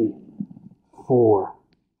 3, 4,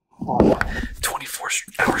 5.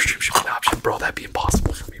 24-hour stream should be an option, bro. That'd be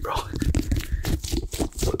impossible for me, bro.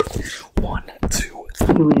 1,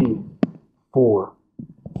 3, 4,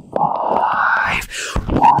 5.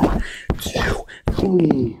 1, 2,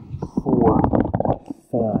 3, 4,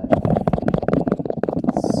 5,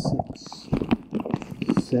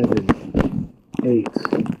 6, 7, 8,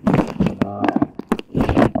 9,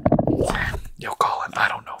 10. Yo, Colin, I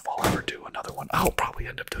don't know if I'll ever do another one. I'll probably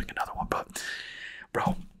end up doing another one, but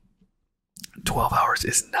bro, 12 hours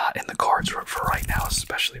is not in the cards for right now,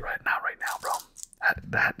 especially right now, bro.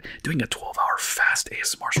 That doing a 12-hour fast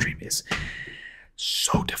ASMR stream is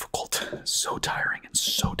so difficult, so tiring, and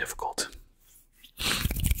so difficult.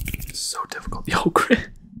 So difficult. Yo,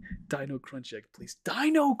 Dino Crunch Egg, please.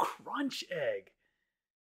 Dino Crunch Egg.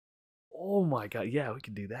 Oh my god, yeah, we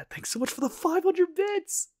can do that. Thanks so much for the 500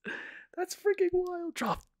 bits. That's freaking wild.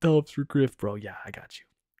 Drop dubs for Griff, bro. Yeah, I got you.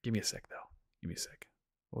 Give me a sec, though. Give me a sec.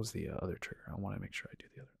 What was the other trigger? I want to make sure I do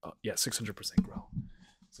the other. Oh, yeah, 600% grow.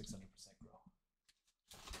 600% grow.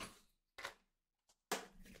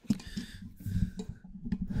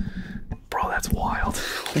 Bro, that's wild.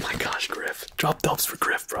 Oh my gosh, Griff. Drop dubs for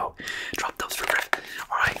Griff, bro. Drop dubs for Griff.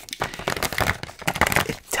 Alright.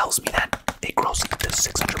 It tells me that it grows to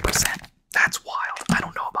 600%. That's wild. I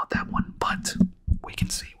don't know about that one, but we can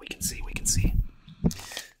see. We can see. We can see.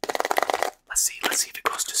 Let's see. Let's see if it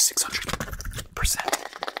grows to 600%.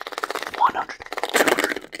 100,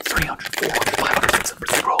 200, 300, 400, 500,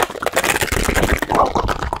 600%. Grow.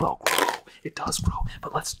 It does grow,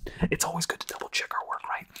 but it's always good to double check our work,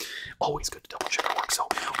 right? Always good to double check our work. So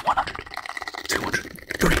 100, 200,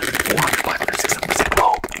 300, 400, 500, 600%.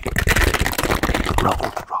 Grow.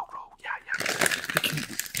 Yeah. We can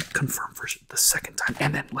confirm for the second time,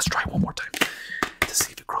 and then let's try one more time to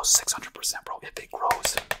see if it grows 600%, bro. If it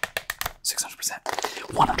grows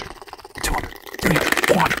 600%, 100, 200, 300,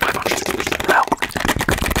 400, 500, 600%.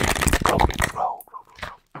 Grow.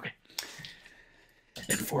 Okay.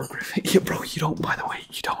 And for Griffin, yeah, bro, you don't, by the way,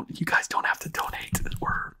 you guys don't have to donate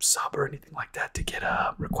or sub or anything like that to get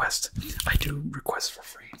a request. I do requests for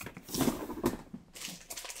free.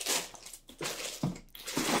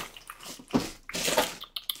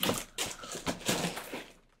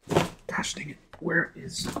 Gosh dang it, where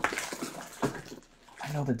is,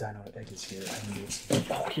 I know the dino egg is here.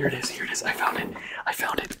 Oh, here it is. I found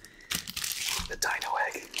it. The dino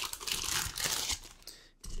egg.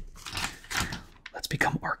 Let's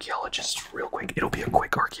become archaeologists real quick. It'll be a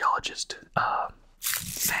quick archaeologist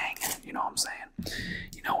thing. You know what I'm saying?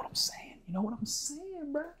 You know what I'm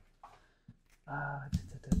saying, bro?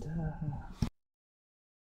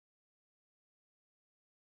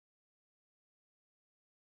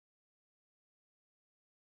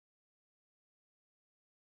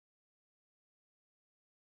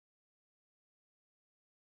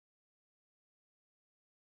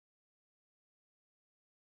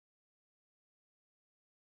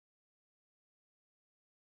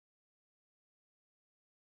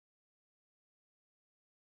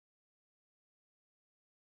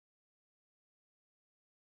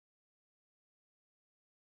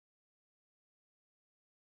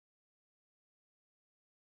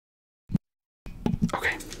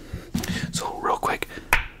 Okay, so real quick,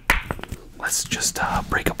 let's just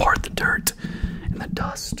break apart the dirt and the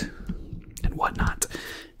dust and whatnot,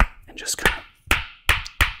 and just kind of.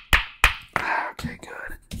 Okay,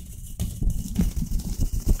 good.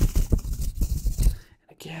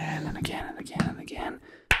 And again.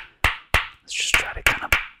 Let's just try to kind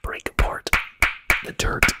of break apart the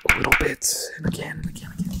dirt a little bit, and again.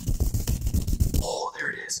 Oh,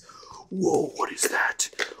 there it is. Whoa, what is that?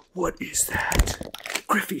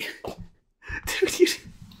 Griffy. Dude,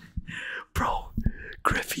 bro,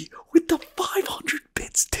 Griffy with the 500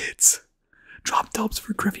 bits tits. Drop dubs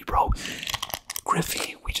for Griffy, bro.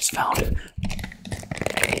 Griffy, we just found a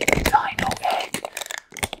dino egg.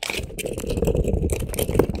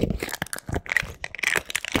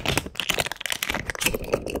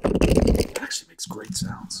 It actually makes great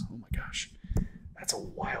sounds. Oh my gosh. That's a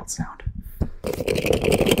wild sound.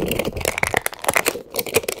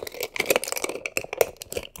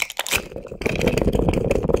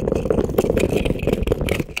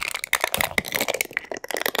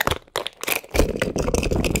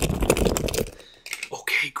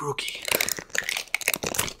 Okay, Grooky.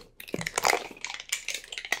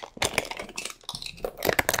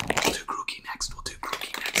 We'll do Grooky next.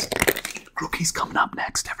 Grooky's coming up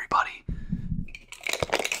next, everybody.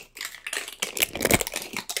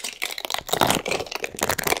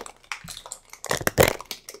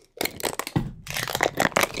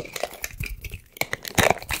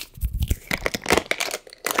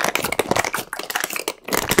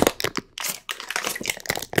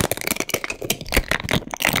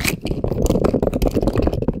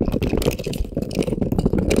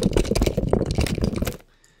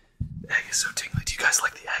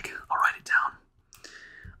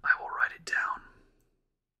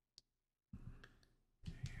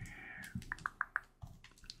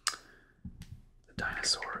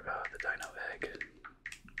 dino egg.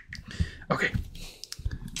 Okay.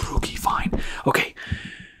 Grookey, fine. Okay.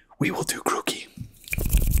 We will do Grookey.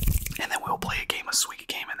 And then we'll play a game of Suika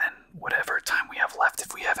Game, and then whatever time we have left,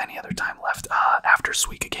 if we have any other time left, after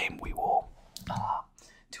Suika Game, we will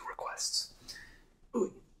do requests.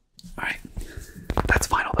 Ooh. Alright. That's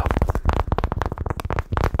final though.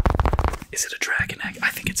 Is it a dragon egg? I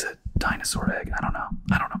think it's a dinosaur egg. I don't know.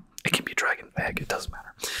 It can be a dragon egg. It doesn't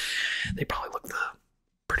matter. They probably look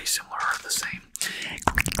pretty similar or the same.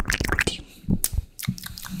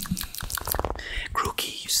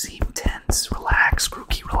 Grookey, you seem tense. Relax,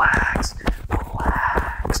 Grookey, relax.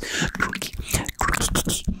 Relax. Grookey, Grookey,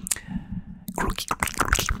 Grookey,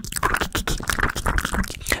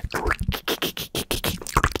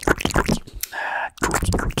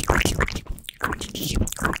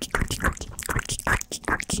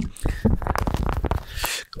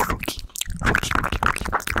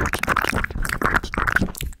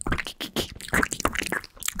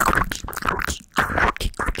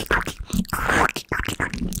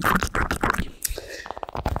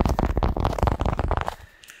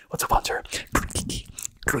 what's up, Hunter?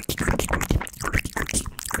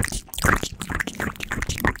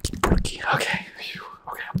 Okay.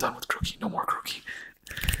 Okay, I'm done with Grookey. No more Grookey.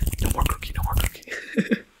 No more Grookey. No more Grookey.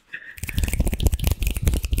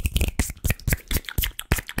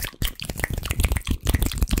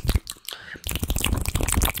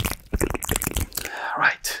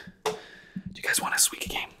 Alright. Do you guys want a Suika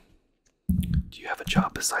Game? Do you have a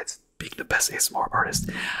job besides being the best ASMR artist?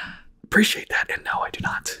 Appreciate that, and no, I do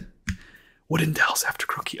not. Wooden dowels after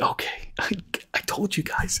Grookey. Okay, I told you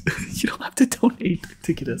guys, you don't have to donate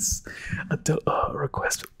to get us a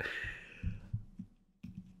request.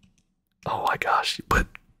 Oh my gosh, but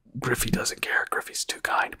Griffey doesn't care. Griffey's too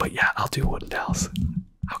kind. But yeah, I'll do wooden dowels.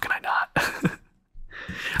 How can I not?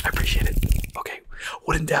 I appreciate it. Okay,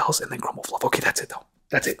 wooden dowels and then crumble fluff. Okay, that's it though.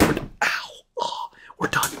 That's it. Ow. Oh, we're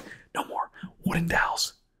done. No more. Wooden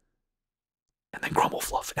dowels. And then crumble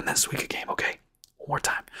fluff. And then Suika Game, okay? One more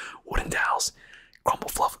time. Wooden dowels, crumble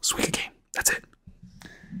fluff, Suika Game. That's it.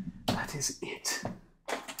 That is it.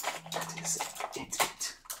 That is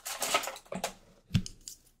it.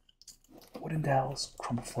 Wooden dowels,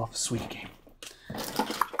 crumble fluff, Suika Game.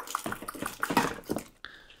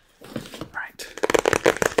 Alright.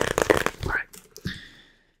 Alright.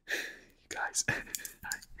 You guys.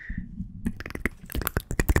 Alright.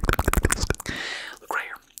 Look right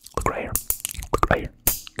here. Look right here. Look right here.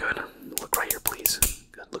 Good. Look right here, please.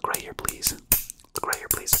 Good. Look right here, please. Look right here,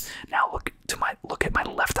 please. Now look at my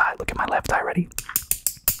left eye. Look at my left eye. Ready?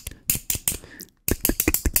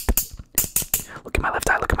 Look at my left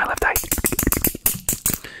eye. Look at my left eye.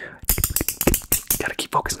 Gotta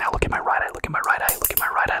keep focused now. Look at my right eye. Look at my right eye. Look at my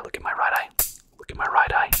right eye. Look at my right eye. Look at my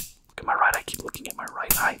right eye. Look at my right eye. Keep looking at my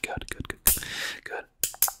right eye. Good. Good.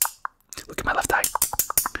 Look at my left eye.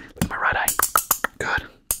 Look at my right eye. Good.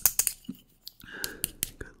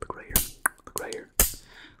 Look right here. Look right here.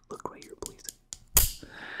 Look right here, please.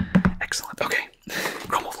 Excellent. Okay.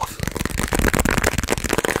 Crumble fluff.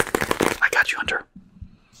 I got you, Hunter.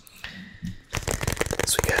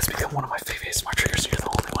 So you guys become one of my favorite smart triggers. You're the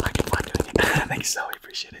only one I can find doing it. Thank you, so I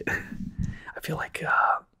appreciate it. I feel like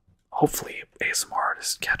hopefully ASMR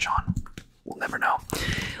artists catch on. We'll never know.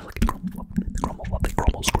 Look at crumble fluff. The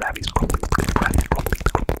crumbles, grabbies, crumble, grabbies, crumble,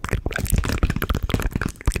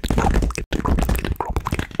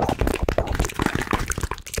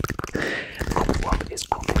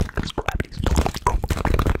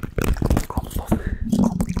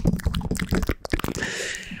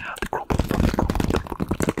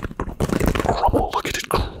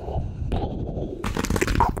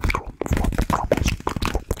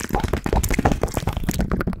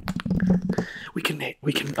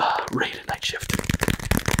 we can raid a night shift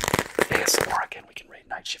ASMR again. We can raid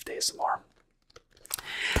night shift ASMR.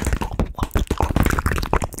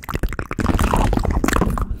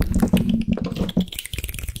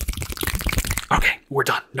 Okay, we're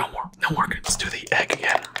done. No more. Let's do the egg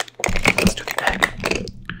again. Let's do the egg.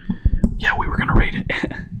 Yeah, we were gonna raid it.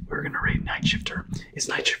 We were gonna raid Night Shifter. Is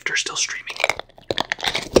Night Shifter still streaming?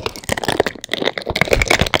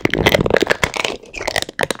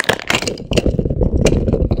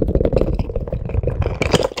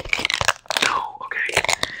 No, okay.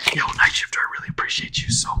 Yo, Night Shifter, I really appreciate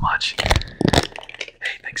you so much. Hey,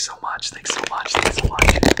 thanks so much. Thanks so much.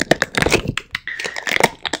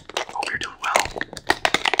 Hope you're doing well.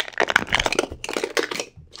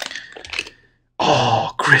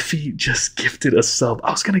 Oh, Griffey just gifted a sub.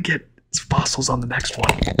 I was gonna get fossils on the next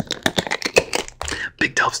one.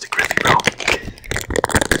 Big dubs to Griffey, bro.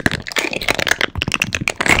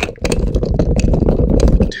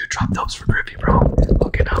 Dude, drop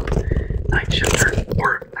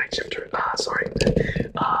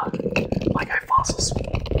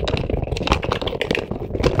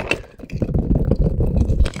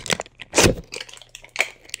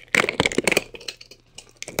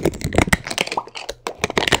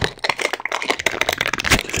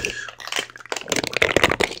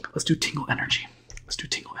Let's do tingle energy. Let's do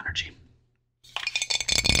tingle energy.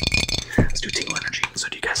 Let's do tingle energy. So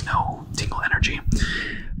do you guys know tingle energy?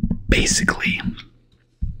 Basically,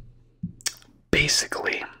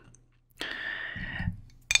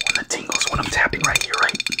 when I'm tapping right here,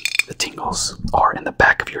 right? The tingles are in the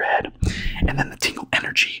back of your head, and then the tingle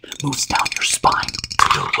energy moves down your spine to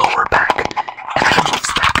your lower back, and then it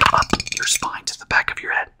moves back up your spine to the back of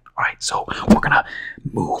your head. All right, so we're gonna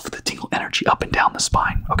move the tingle energy up and down the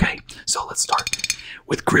spine. Okay, so let's start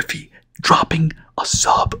with Griffey dropping a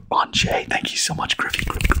sub on Jay. Thank you so much, Griffey.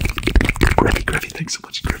 Griffey, thanks so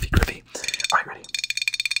much, Griffey. All right, ready?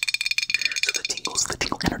 So the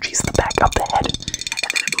tingle energy is in the back of the head,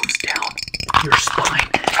 and then it moves down your spine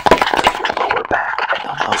and your lower back,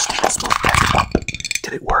 and then those tingles move back up.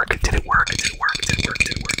 Did it work? Did it work? Did it work? Did it work?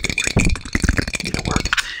 Did it work? Did it work? Did it work?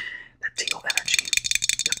 That tingle energy,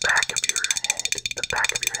 the back of your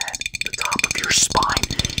head, the top of your spine,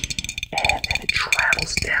 and then it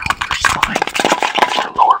travels down your spine to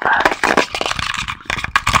your lower back.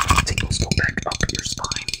 The tingles go back up your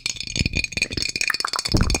spine.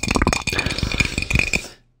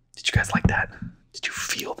 Did you guys like that? Did you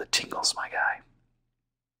feel the tingles, my guy?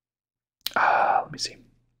 Let me see.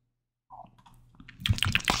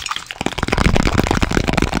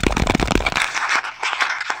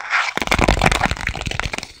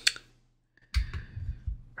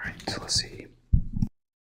 Alright, so let's see.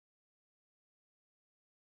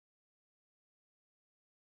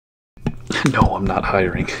 No, I'm not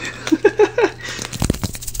hiring.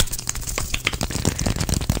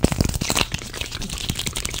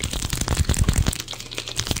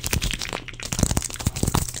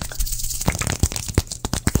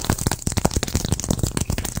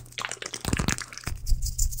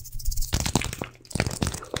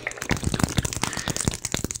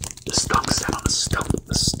 The skunk sat on a stump,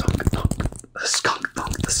 the skunk thunk, the skunk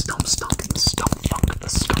thunk, the stump stunk, the stump thunk, the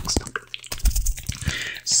skunk stunk.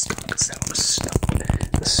 Skunk sat on a stump,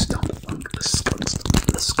 the stump thunk, the skunk stunk,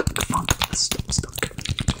 the skunk thunk, the stump stunk.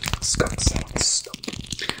 Skunk sat on a stump,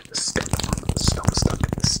 the skunk thunk, the stump stunk,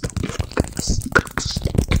 the stump thunk, the skunk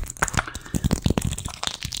stunk.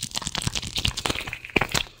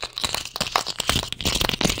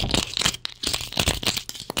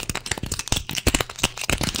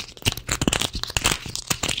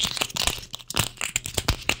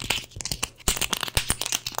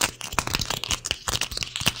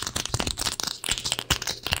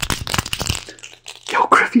 Yo,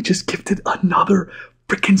 Griffey just gifted another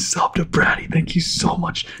freaking sub to Brady. Thank you so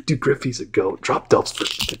much. Dude, Griffey's a goat. Drop dubs for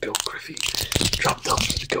the goat, Griffey. Drop dubs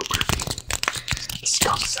for the goat, Griffey. The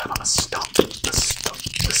skunk sat on a stump. The stump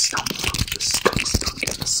thunk, the skunk stunk,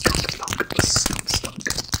 and the skunk thunk, the skunk stunk.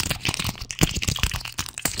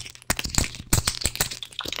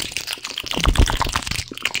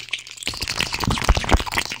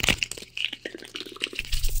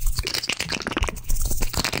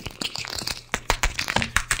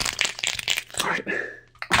 Alright.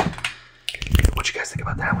 What you guys think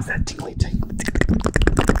about that? Was that tingly ting?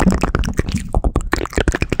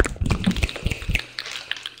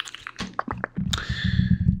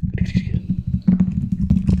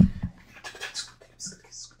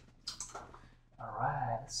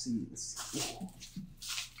 Alright, let's see. Ooh.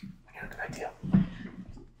 I got a good idea.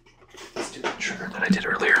 Let's do the trigger that I did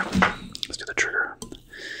earlier. Let's do the trigger.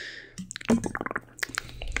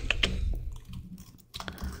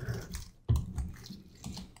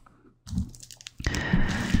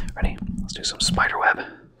 Ready? Let's do some spider web.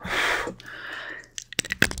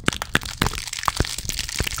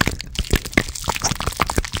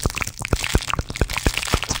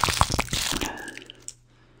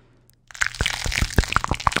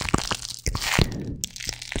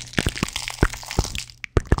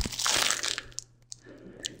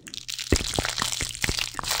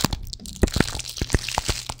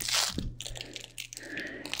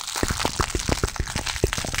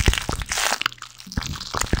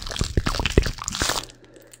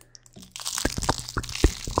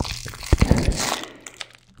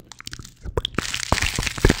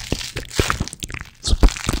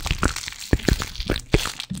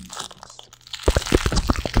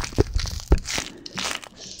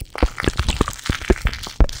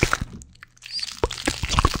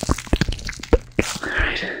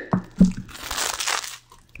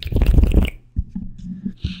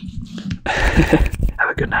 Have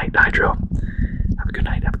a good night, Hydro. Have a good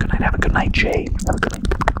night, have a good night, have a good night, Jay. Have a good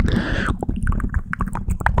night.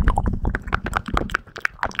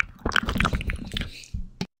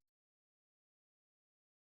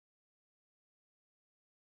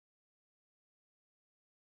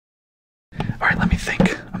 Alright, let me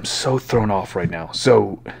think. I'm so thrown off right now.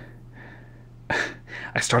 So,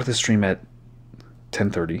 I started the stream at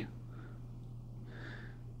 10:30.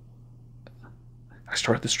 I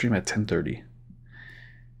started the stream at 10:30.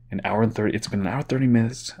 An hour and 30. It's been an hour and 30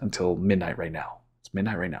 minutes until midnight right now. It's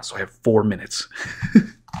midnight right now, so I have 4 minutes.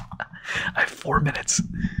 I have 4 minutes.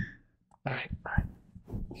 All right.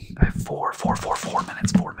 I have 4 minutes. 4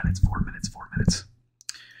 minutes. 4 minutes. 4 minutes.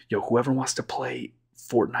 Yo, whoever wants to play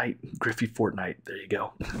Fortnite, Griffey Fortnite, there you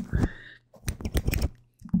go.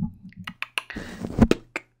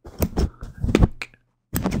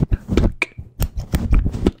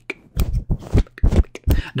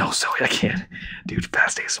 No, Zoe, I can't. Dude,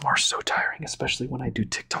 fast ASMR is so tiring, especially when I do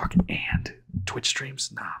TikTok and Twitch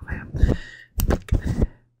streams. Nah, man.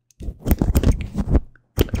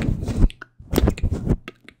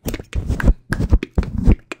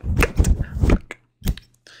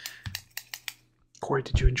 Corey,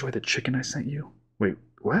 did you enjoy the chicken I sent you? Wait,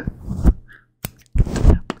 what?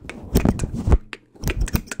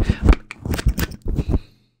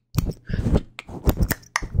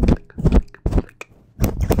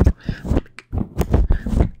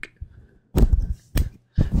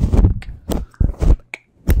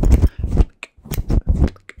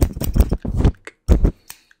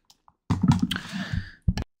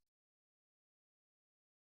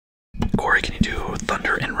 Corey, can you do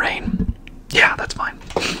thunder and rain? Yeah, that's fine.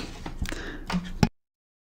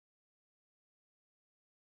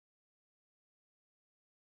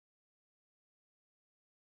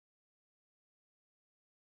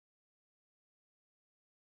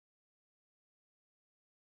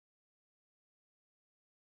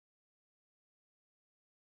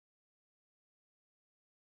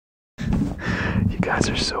 You guys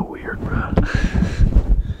are so weird, bro.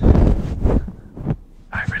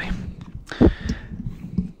 Alright, ready?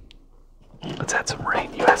 Let's add some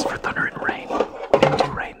rain. You asked for thunder and rain. We didn't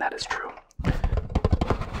do rain, that is true.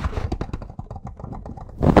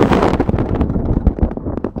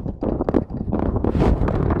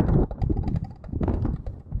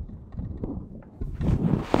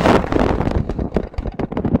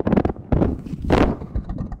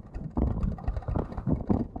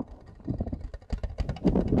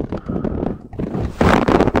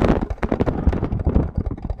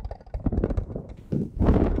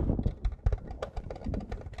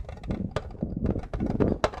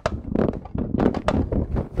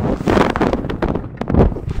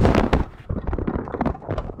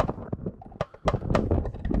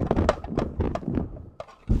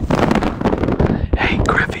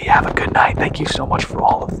 Have a good night. Thank you so much for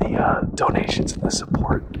all of the donations and the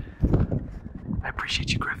support. I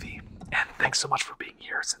appreciate you, Griffey. And thanks so much for being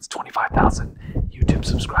here since 25,000 YouTube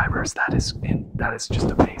subscribers. That is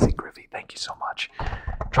just amazing, Griffey. Thank you so much.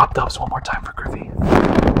 Drop dubs one more time for Griffey.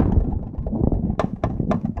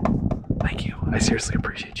 Thank you. I seriously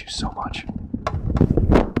appreciate you so much.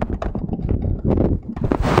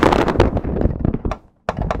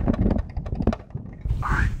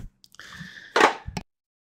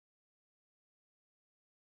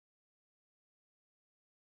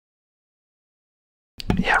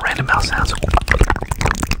 Yeah, random mouse sounds.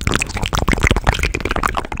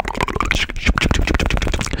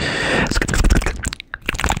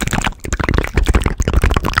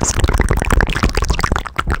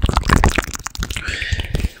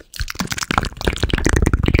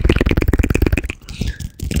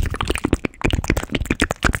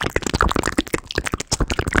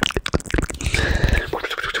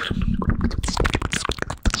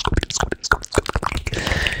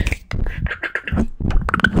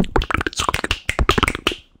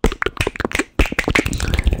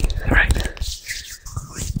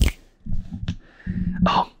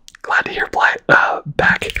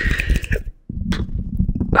 Back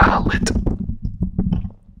lit.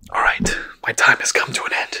 All right, my time has come to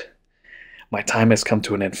an end. My time has come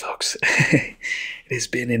to an end, folks. It has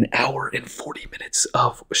been an hour and 40 minutes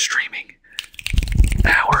of streaming.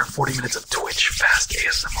 An hour and 40 minutes of Twitch fast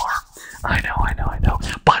ASMR. I know.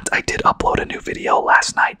 But I did upload a new video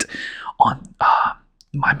last night on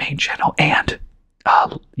my main channel, and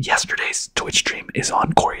yesterday's Twitch stream is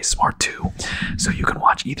on Corey Smart 2, so you can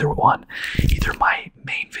watch either one, either my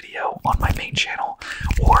main video on my main channel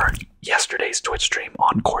or yesterday's Twitch stream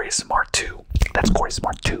on Corey Smart 2. That's Corey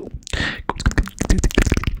Smart 2.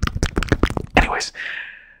 Anyways,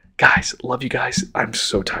 guys, love you guys. I'm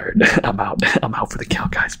so tired. I'm out for the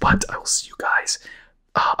count, guys, but I will see you guys.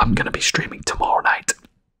 I'm gonna be streaming tomorrow night.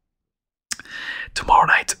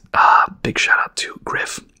 Big shout out to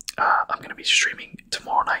Griff. I'm going to be streaming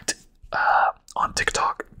tomorrow night on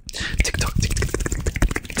TikTok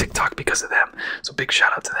because of them. So big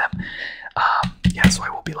shout out to them. Yeah, so I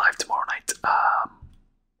will be live tomorrow night.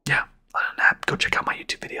 Yeah, other than that, go check out my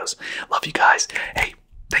YouTube videos. Love you guys. Hey,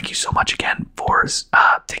 thank you so much again for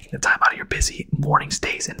taking the time out of your busy mornings,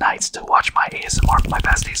 days, and nights to watch my ASMR, my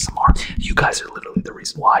best ASMR. You guys are literally the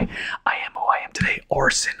reason why I am who I am today.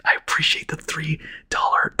 Arson, I appreciate the $3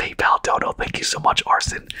 PayPal dono. Thank you so much,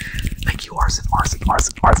 Arson. Thank you, Arson. Thank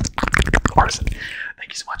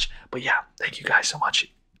you so much. But yeah, thank you guys so much.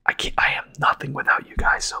 I am nothing without you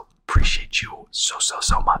guys, so appreciate you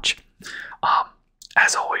so much.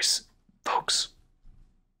 As always, folks,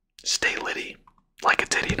 stay litty like a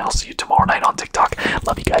titty, and I'll see you tomorrow night on TikTok.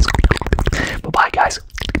 Love you guys. Bye-bye, guys.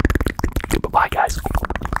 Bye-bye, guys.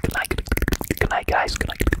 Good night. Good night, guys. Good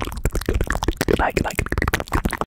night. Good night. Good night.